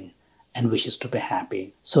suffering and wishes to be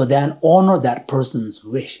happy. So then honor that person's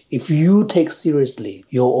wish. If you take seriously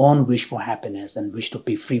your own wish for happiness and wish to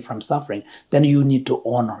be free from suffering, then you need to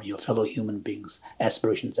honor your fellow human beings'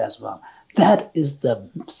 aspirations as well. That is the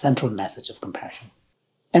central message of compassion.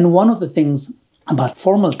 And one of the things about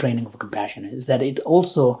formal training of compassion is that it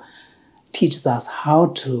also teaches us how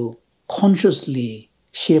to consciously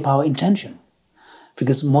shape our intention.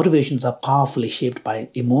 Because motivations are powerfully shaped by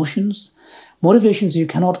emotions. Motivations, you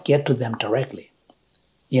cannot get to them directly.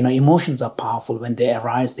 Emotions are powerful. When they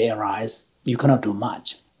arise, you cannot do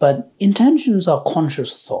much. But intentions are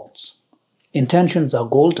conscious thoughts. Intentions are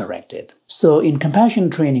goal-directed. So in compassion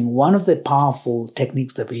training, one of the powerful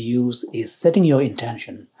techniques that we use is setting your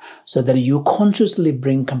intention so that you consciously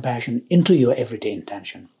bring compassion into your everyday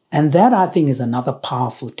intention. And that, I think, is another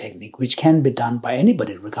powerful technique which can be done by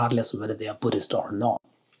anybody, regardless of whether they are Buddhist or not.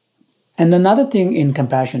 And another thing in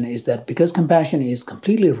compassion is that because compassion is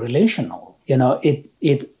completely relational,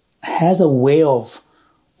 it has a way of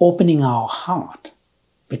opening our heart,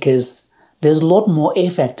 because there's a lot more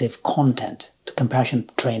effective content to compassion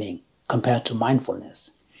training compared to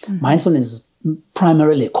mindfulness. Mindfulness is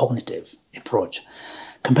primarily a cognitive approach.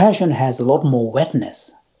 Compassion has a lot more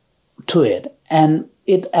wetness to it, and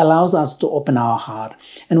it allows us to open our heart.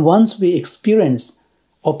 And once we experience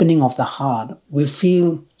opening of the heart, we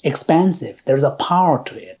feel expansive. There's a power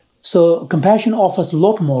to it. So compassion offers a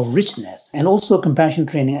lot more richness. And also compassion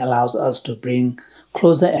training allows us to bring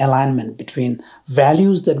closer alignment between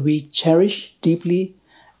values that we cherish deeply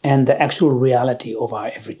and the actual reality of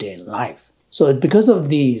our everyday life. So because of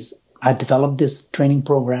these, I developed this training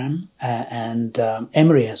program, and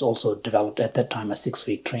Emory has also developed at that time a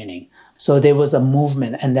 6-week training. So there was a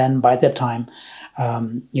movement, and then by that time,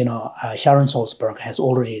 Sharon Salzberg has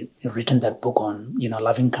already written that book on,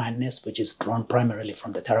 loving kindness, which is drawn primarily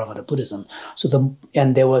from the Theravada Buddhism.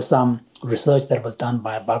 And there was some research that was done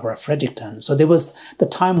by Barbara Fredrickson. So the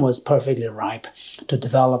time was perfectly ripe to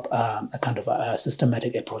develop a kind of a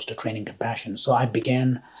systematic approach to training compassion. So I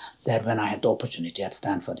began that when I had the opportunity at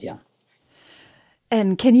Stanford, yeah.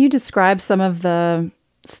 And can you describe some of the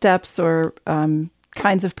steps or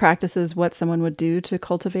kinds of practices, what someone would do to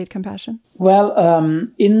cultivate compassion? Well,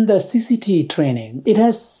 in the CCT training, it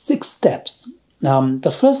has 6 steps.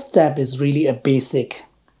 The first step is really a basic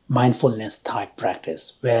mindfulness type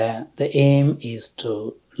practice where the aim is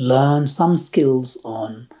to learn some skills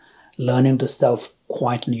on learning to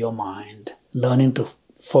self-quieten your mind, learning to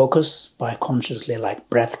focus by consciously like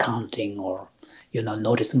breath counting or,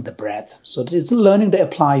 noticing the breath. So it's learning to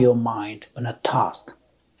apply your mind on a task.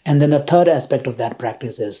 And then the third aspect of that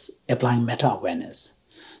practice is applying meta-awareness.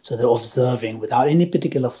 So they're observing without any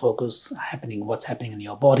particular focus what's happening in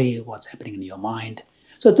your body, what's happening in your mind.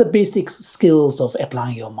 So it's the basic skills of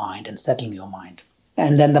applying your mind and settling your mind.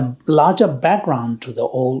 And then the larger background to the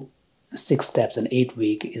all 6 steps in 8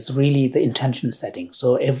 week is really the intention setting.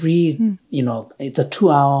 So it's a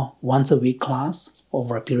 2-hour, once a week class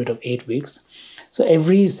over a period of 8 weeks. So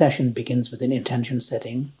every session begins with an intention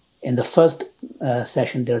setting. In the first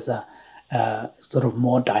session, there's a sort of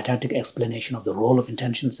more didactic explanation of the role of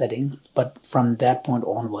intention setting. But from that point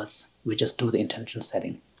onwards, we just do the intention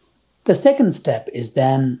setting. The second step is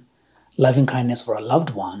then loving kindness for a loved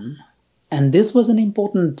one. And this was an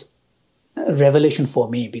important revelation for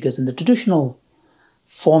me because in the traditional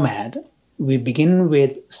format, we begin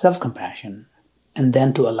with self-compassion and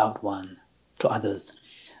then to a loved one, to others.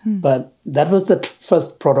 But that was the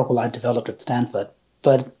first protocol I developed at Stanford.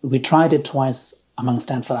 But we tried it twice among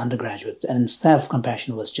Stanford undergraduates, and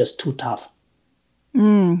self-compassion was just too tough.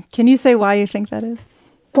 Can you say why you think that is?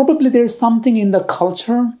 Probably there's something in the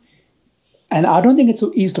culture, and I don't think it's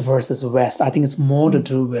East versus West. I think it's more to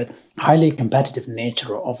do with highly competitive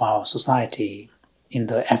nature of our society in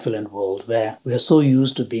the affluent world, where we are so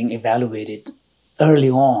used to being evaluated early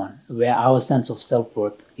on, where our sense of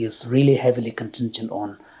self-worth is really heavily contingent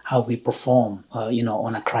on how we perform,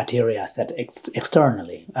 on a criteria set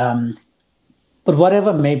externally. But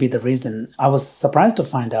whatever may be the reason, I was surprised to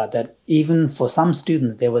find out that even for some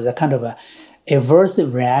students, there was a kind of a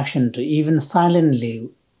aversive reaction to even silently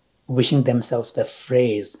wishing themselves the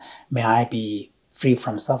phrase, "May I be free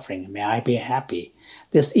from suffering, may I be happy."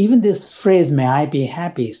 This phrase, "May I be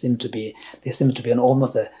happy," seemed to be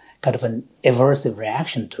almost a kind of an aversive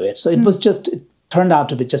reaction to it. So it turned out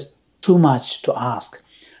to be just too much to ask.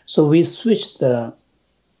 So we switched the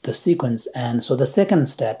sequence. And so the second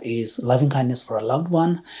step is loving kindness for a loved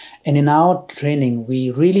one. And in our training,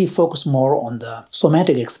 we really focus more on the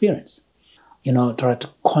somatic experience. Try to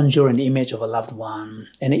conjure an image of a loved one,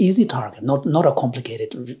 an easy target, not a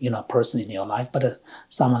complicated, person in your life, but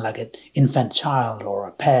someone like an infant child or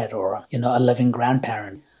a pet or, a loving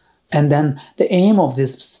grandparent. And then the aim of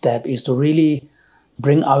this step is to really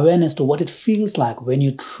bring awareness to what it feels like when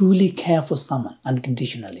you truly care for someone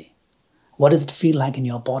unconditionally. What does it feel like in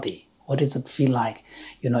your body? What does it feel like,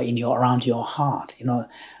 around your heart?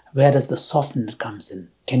 Where does the softness comes in?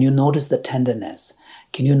 Can you notice the tenderness?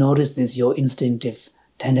 Can you notice your instinctive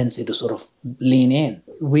tendency to sort of lean in?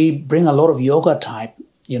 We bring a lot of yoga type,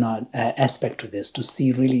 aspect to this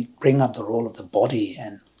to really bring up the role of the body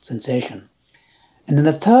and sensation. And then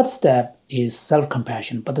the third step is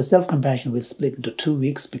self-compassion. But the self-compassion will split into 2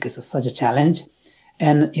 weeks because it's such a challenge.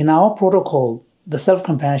 And in our protocol, the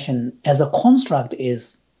self-compassion as a construct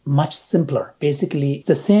is much simpler. Basically, it's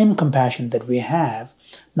the same compassion that we have.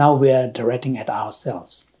 Now we are directing at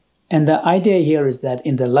ourselves. And the idea here is that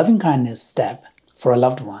in the loving kindness step for a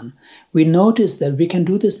loved one, we notice that we can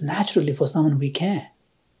do this naturally for someone we care.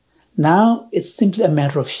 Now it's simply a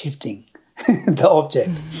matter of shifting the object,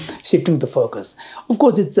 shifting the focus. Of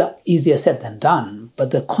course, it's easier said than done,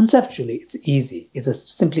 but conceptually it's easy.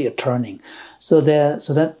 It's simply a turning. So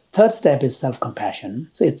that third step is self-compassion.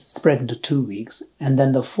 So it's spread into 2 weeks. And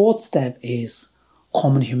then the fourth step is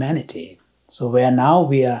common humanity. So where now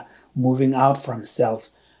we are moving out from self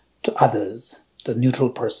to others, the neutral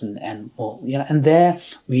person, and and there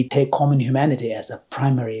we take common humanity as a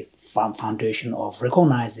primary foundation of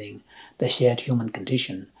recognizing the shared human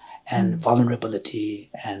condition and vulnerability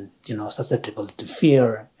and susceptibility to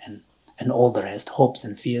fear and all the rest, hopes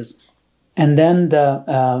and fears. And then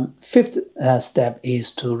the fifth step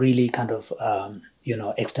is to really kind of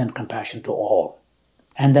extend compassion to all.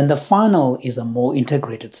 And then the final is a more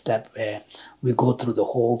integrated step where we go through the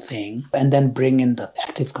whole thing and then bring in the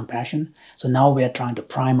active compassion. So now we are trying to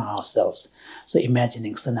prime ourselves. So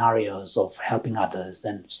imagining scenarios of helping others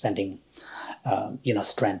and sending,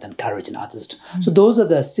 strength and courage in others. Mm-hmm. So those are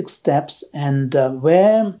the 6 steps. And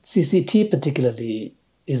where CCT particularly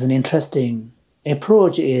is an interesting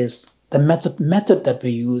approach is the method that we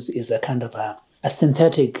use is a kind of a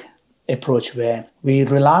synthetic approach where we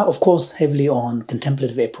rely, of course, heavily on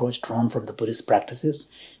contemplative approach drawn from the Buddhist practices,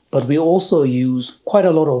 but we also use quite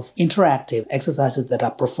a lot of interactive exercises that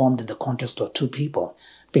are performed in the context of 2 people.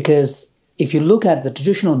 Because if you look at the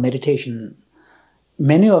traditional meditation,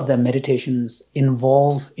 many of the meditations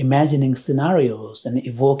involve imagining scenarios and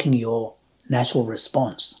evoking your natural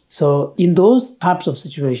response. So in those types of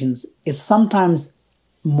situations, it's sometimes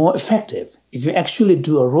more effective if you actually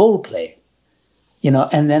do a role play,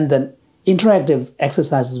 and then the interactive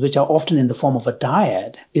exercises, which are often in the form of a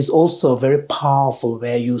dyad, is also very powerful,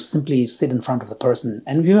 where you simply sit in front of the person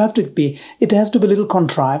and it has to be a little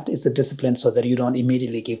contrived. It's a discipline so that you don't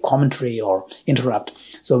immediately give commentary or interrupt.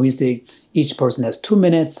 So we say each person has 2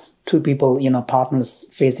 minutes, 2 people, partners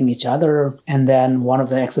facing each other. And then one of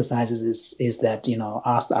the exercises is that,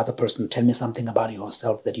 ask the other person, tell me something about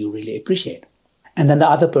yourself that you really appreciate. And then the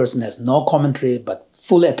other person has no commentary, but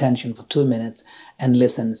full attention for 2 minutes and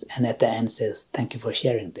listens. And at the end says, thank you for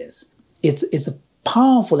sharing this. It's a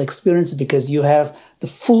powerful experience because you have the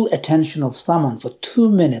full attention of someone for 2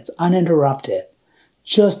 minutes, uninterrupted,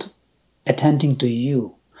 just attending to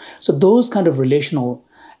you. So those kind of relational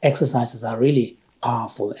exercises are really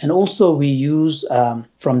powerful. And also we use,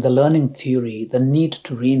 from the learning theory, the need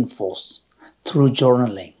to reinforce through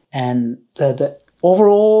journaling. And the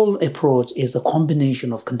overall approach is a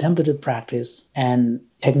combination of contemplative practice and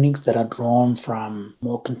techniques that are drawn from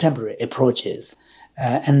more contemporary approaches.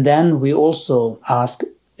 And then we also ask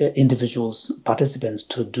individuals, participants,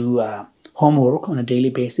 to do homework on a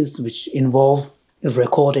daily basis, which involve a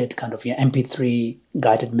recorded kind of MP3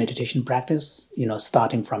 guided meditation practice,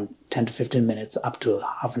 starting from 10 to 15 minutes up to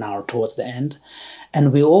half an hour towards the end.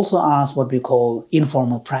 And we also ask what we call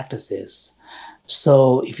informal practices.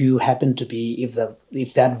 So if you happen to be,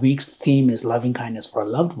 if that week's theme is loving kindness for a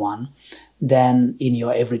loved one, then in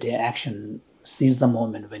your everyday action, seize the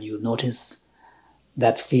moment when you notice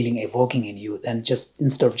that feeling evoking in you, then just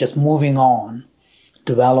instead of just moving on,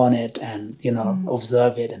 dwell on it and,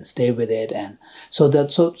 observe it and stay with it. And so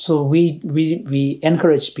we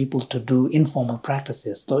encourage people to do informal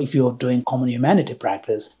practices. So if you're doing common humanity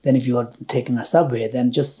practice, then if you're taking a subway,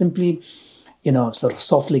 then just simply sort of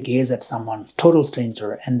softly gaze at someone, total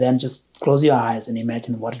stranger, and then just close your eyes and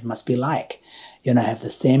imagine what it must be like. Have the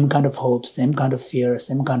same kind of hope, same kind of fear,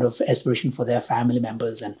 same kind of aspiration for their family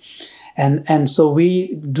members. And so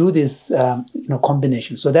we do this,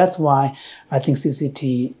 combination. So that's why I think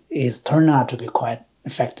CCT is turned out to be quite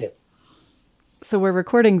effective. So we're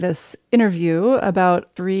recording this interview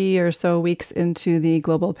about 3 or so weeks into the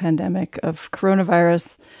global pandemic of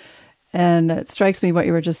coronavirus. And it strikes me what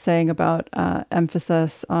you were just saying about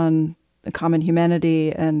emphasis on the common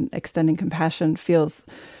humanity and extending compassion feels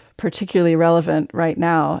particularly relevant right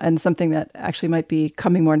now, and something that actually might be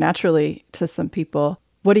coming more naturally to some people.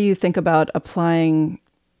 What do you think about applying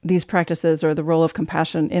these practices or the role of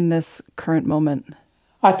compassion in this current moment?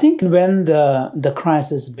 I think when the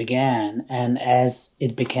crisis began and as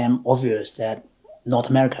it became obvious that North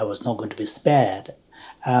America was not going to be spared,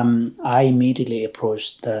 I immediately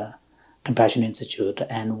approached the Compassion Institute,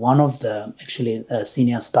 and one of the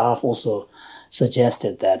senior staff also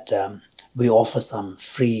suggested that we offer some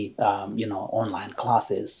free, online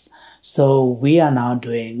classes. So we are now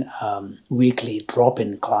doing weekly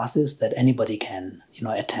drop-in classes that anybody can,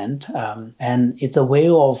 attend, and it's a way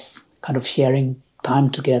of kind of sharing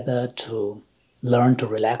time together to learn to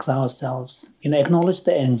relax ourselves, acknowledge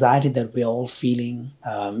the anxiety that we are all feeling,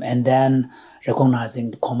 and then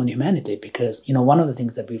recognizing the common humanity. Because, one of the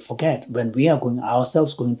things that we forget when we are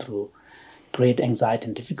going through great anxiety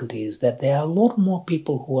and difficulties, that there are a lot more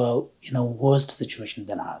people who are in a worse situation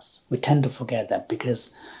than us. We tend to forget that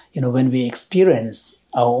because, when we experience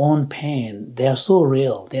our own pain, they are so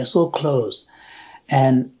real, they are so close,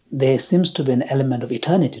 and there seems to be an element of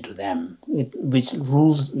eternity to them, which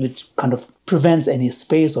kind of prevents any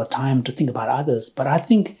space or time to think about others. But I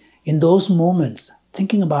think in those moments,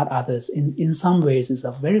 thinking about others in some ways is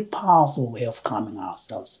a very powerful way of calming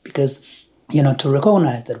ourselves, because, to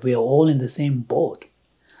recognize that we are all in the same boat,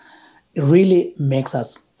 it really makes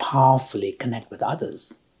us powerfully connect with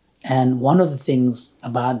others. And one of the things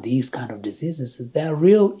about these kind of diseases is they're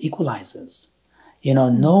real equalizers.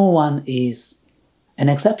 No one is an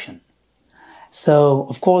exception. So,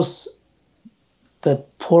 of course, the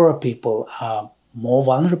poorer people are more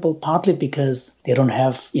vulnerable, partly because they don't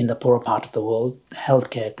have, in the poorer part of the world,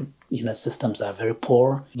 healthcare systems are very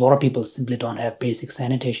poor. A lot of people simply don't have basic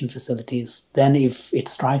sanitation facilities. Then if it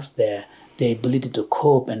strikes there, the ability to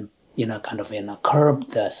cope and curb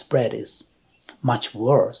the spread is much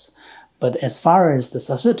worse. But as far as the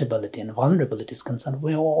susceptibility and vulnerability is concerned,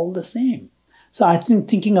 we're all the same. So I think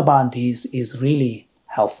thinking about these is really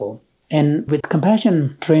helpful. And with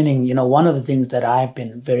compassion training, one of the things that I've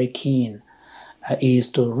been very keen is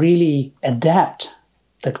to really adapt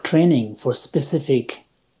the training for specific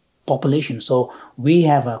populations. So we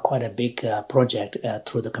have quite a big project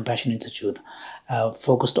through the Compassion Institute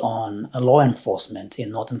focused on law enforcement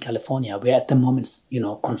in Northern California. We're at the moment,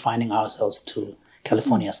 confining ourselves to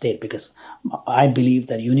California state, because I believe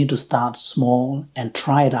that you need to start small and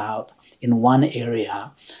try it out in one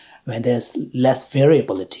area when there's less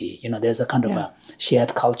variability. There's a kind of a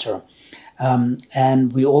shared culture.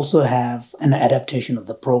 And we also have an adaptation of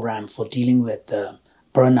the program for dealing with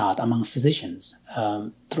burnout among physicians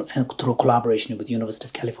through collaboration with University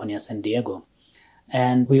of California, San Diego.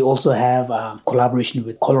 And we also have collaboration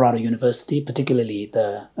with Colorado University, particularly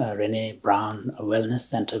the Rene Brown Wellness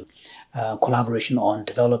Center, collaboration on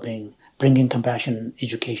bringing compassion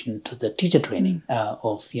education to the teacher training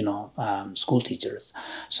of school teachers.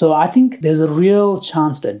 So I think there's a real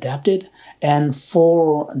chance to adapt it. And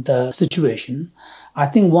for the situation, I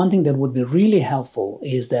think one thing that would be really helpful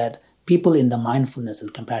is that people in the mindfulness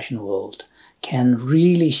and compassion world can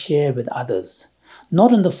really share with others,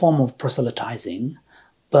 not in the form of proselytizing,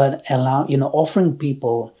 but offering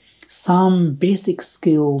people some basic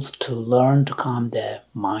skills to learn to calm their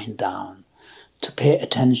mind down, to pay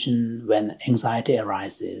attention when anxiety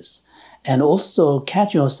arises, and also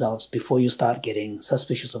catch yourselves before you start getting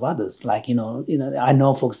suspicious of others. Like, I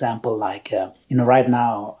know, for example, right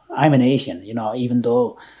now, I'm an Asian, even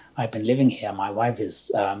though I've been living here, my wife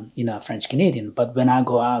is, French Canadian, but when I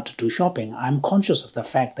go out to do shopping, I'm conscious of the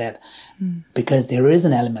fact that because there is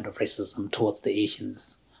an element of racism towards the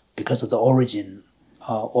Asians because of the origin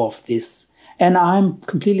of this, and I'm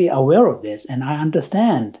completely aware of this, and I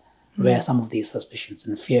understand where some of these suspicions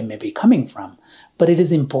and fear may be coming from. But it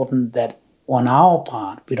is important that on our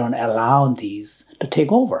part, we don't allow these to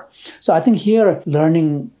take over. So I think here,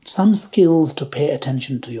 learning some skills to pay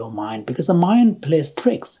attention to your mind, because the mind plays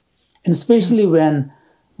tricks. And especially when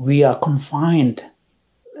we are confined,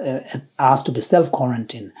 asked to be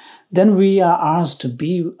self-quarantined, then we are asked to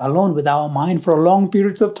be alone with our mind for long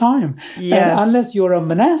periods of time. Yes. And unless you're a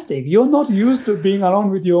monastic, you're not used to being alone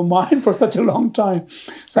with your mind for such a long time.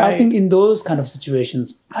 So I think in those kind of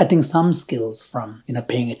situations, I think some skills from,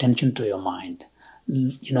 paying attention to your mind,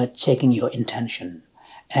 checking your intention,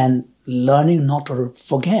 and learning not to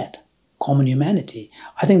forget common humanity.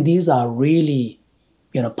 I think these are really,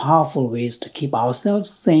 powerful ways to keep ourselves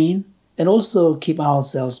sane and also keep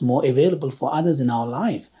ourselves more available for others in our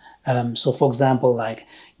life. So, for example, like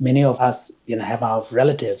many of us, have our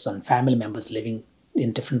relatives and family members living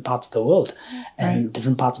in different parts of the world and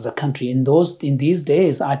different parts of the country. In these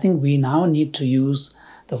days, I think we now need to use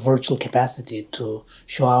the virtual capacity to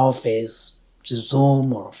show our face to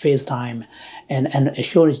Zoom or FaceTime and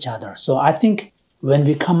assure each other. So I think when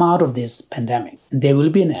we come out of this pandemic, there will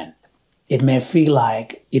be an end. It may feel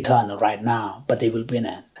like eternal right now, but there will be an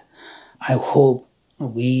end. I hope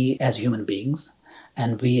we as human beings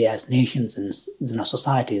and we as nations and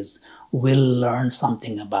societies will learn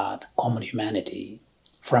something about common humanity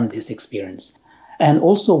from this experience. And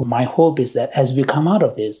also my hope is that as we come out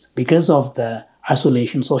of this, because of the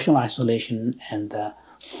isolation, social isolation, and the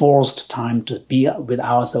forced time to be with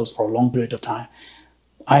ourselves for a long period of time,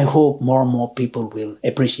 I hope more and more people will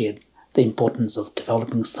appreciate the importance of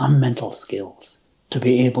developing some mental skills to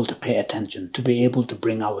be able to pay attention, to be able to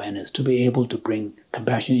bring awareness, to be able to bring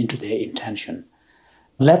compassion into their intention.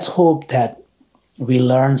 Let's hope that we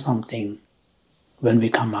learn something when we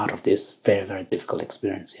come out of this very, very difficult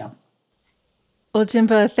experience. Yeah. Well,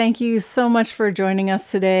 Jinpa, thank you so much for joining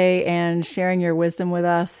us today and sharing your wisdom with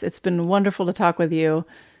us. It's been wonderful to talk with you.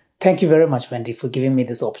 Thank you very much, Wendy, for giving me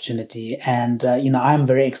this opportunity. And, I'm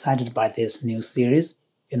very excited by this new series,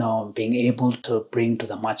 being able to bring to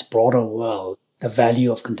the much broader world the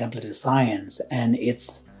value of contemplative science and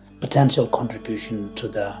its potential contribution to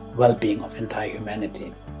the well-being of entire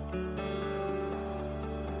humanity.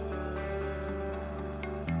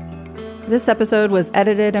 This episode was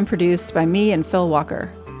edited and produced by me and Phil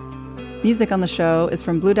Walker. Music on the show is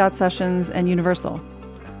from Blue Dot Sessions and Universal.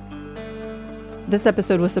 This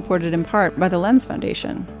episode was supported in part by the Lens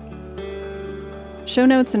Foundation. Show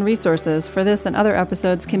notes and resources for this and other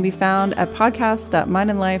episodes can be found at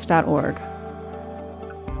podcast.mindandlife.org.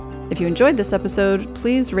 If you enjoyed this episode,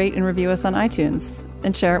 please rate and review us on iTunes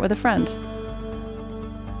and share it with a friend.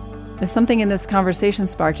 If something in this conversation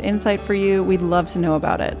sparked insight for you, we'd love to know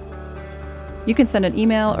about it. You can send an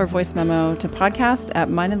email or voice memo to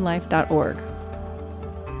podcast@mindandlife.org.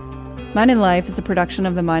 Mind and Life is a production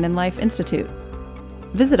of the Mind and Life Institute.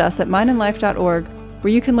 Visit us at mindandlife.org,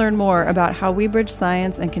 where you can learn more about how we bridge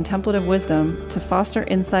science and contemplative wisdom to foster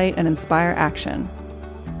insight and inspire action.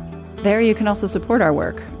 There you can also support our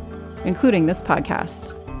work, including this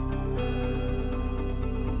podcast.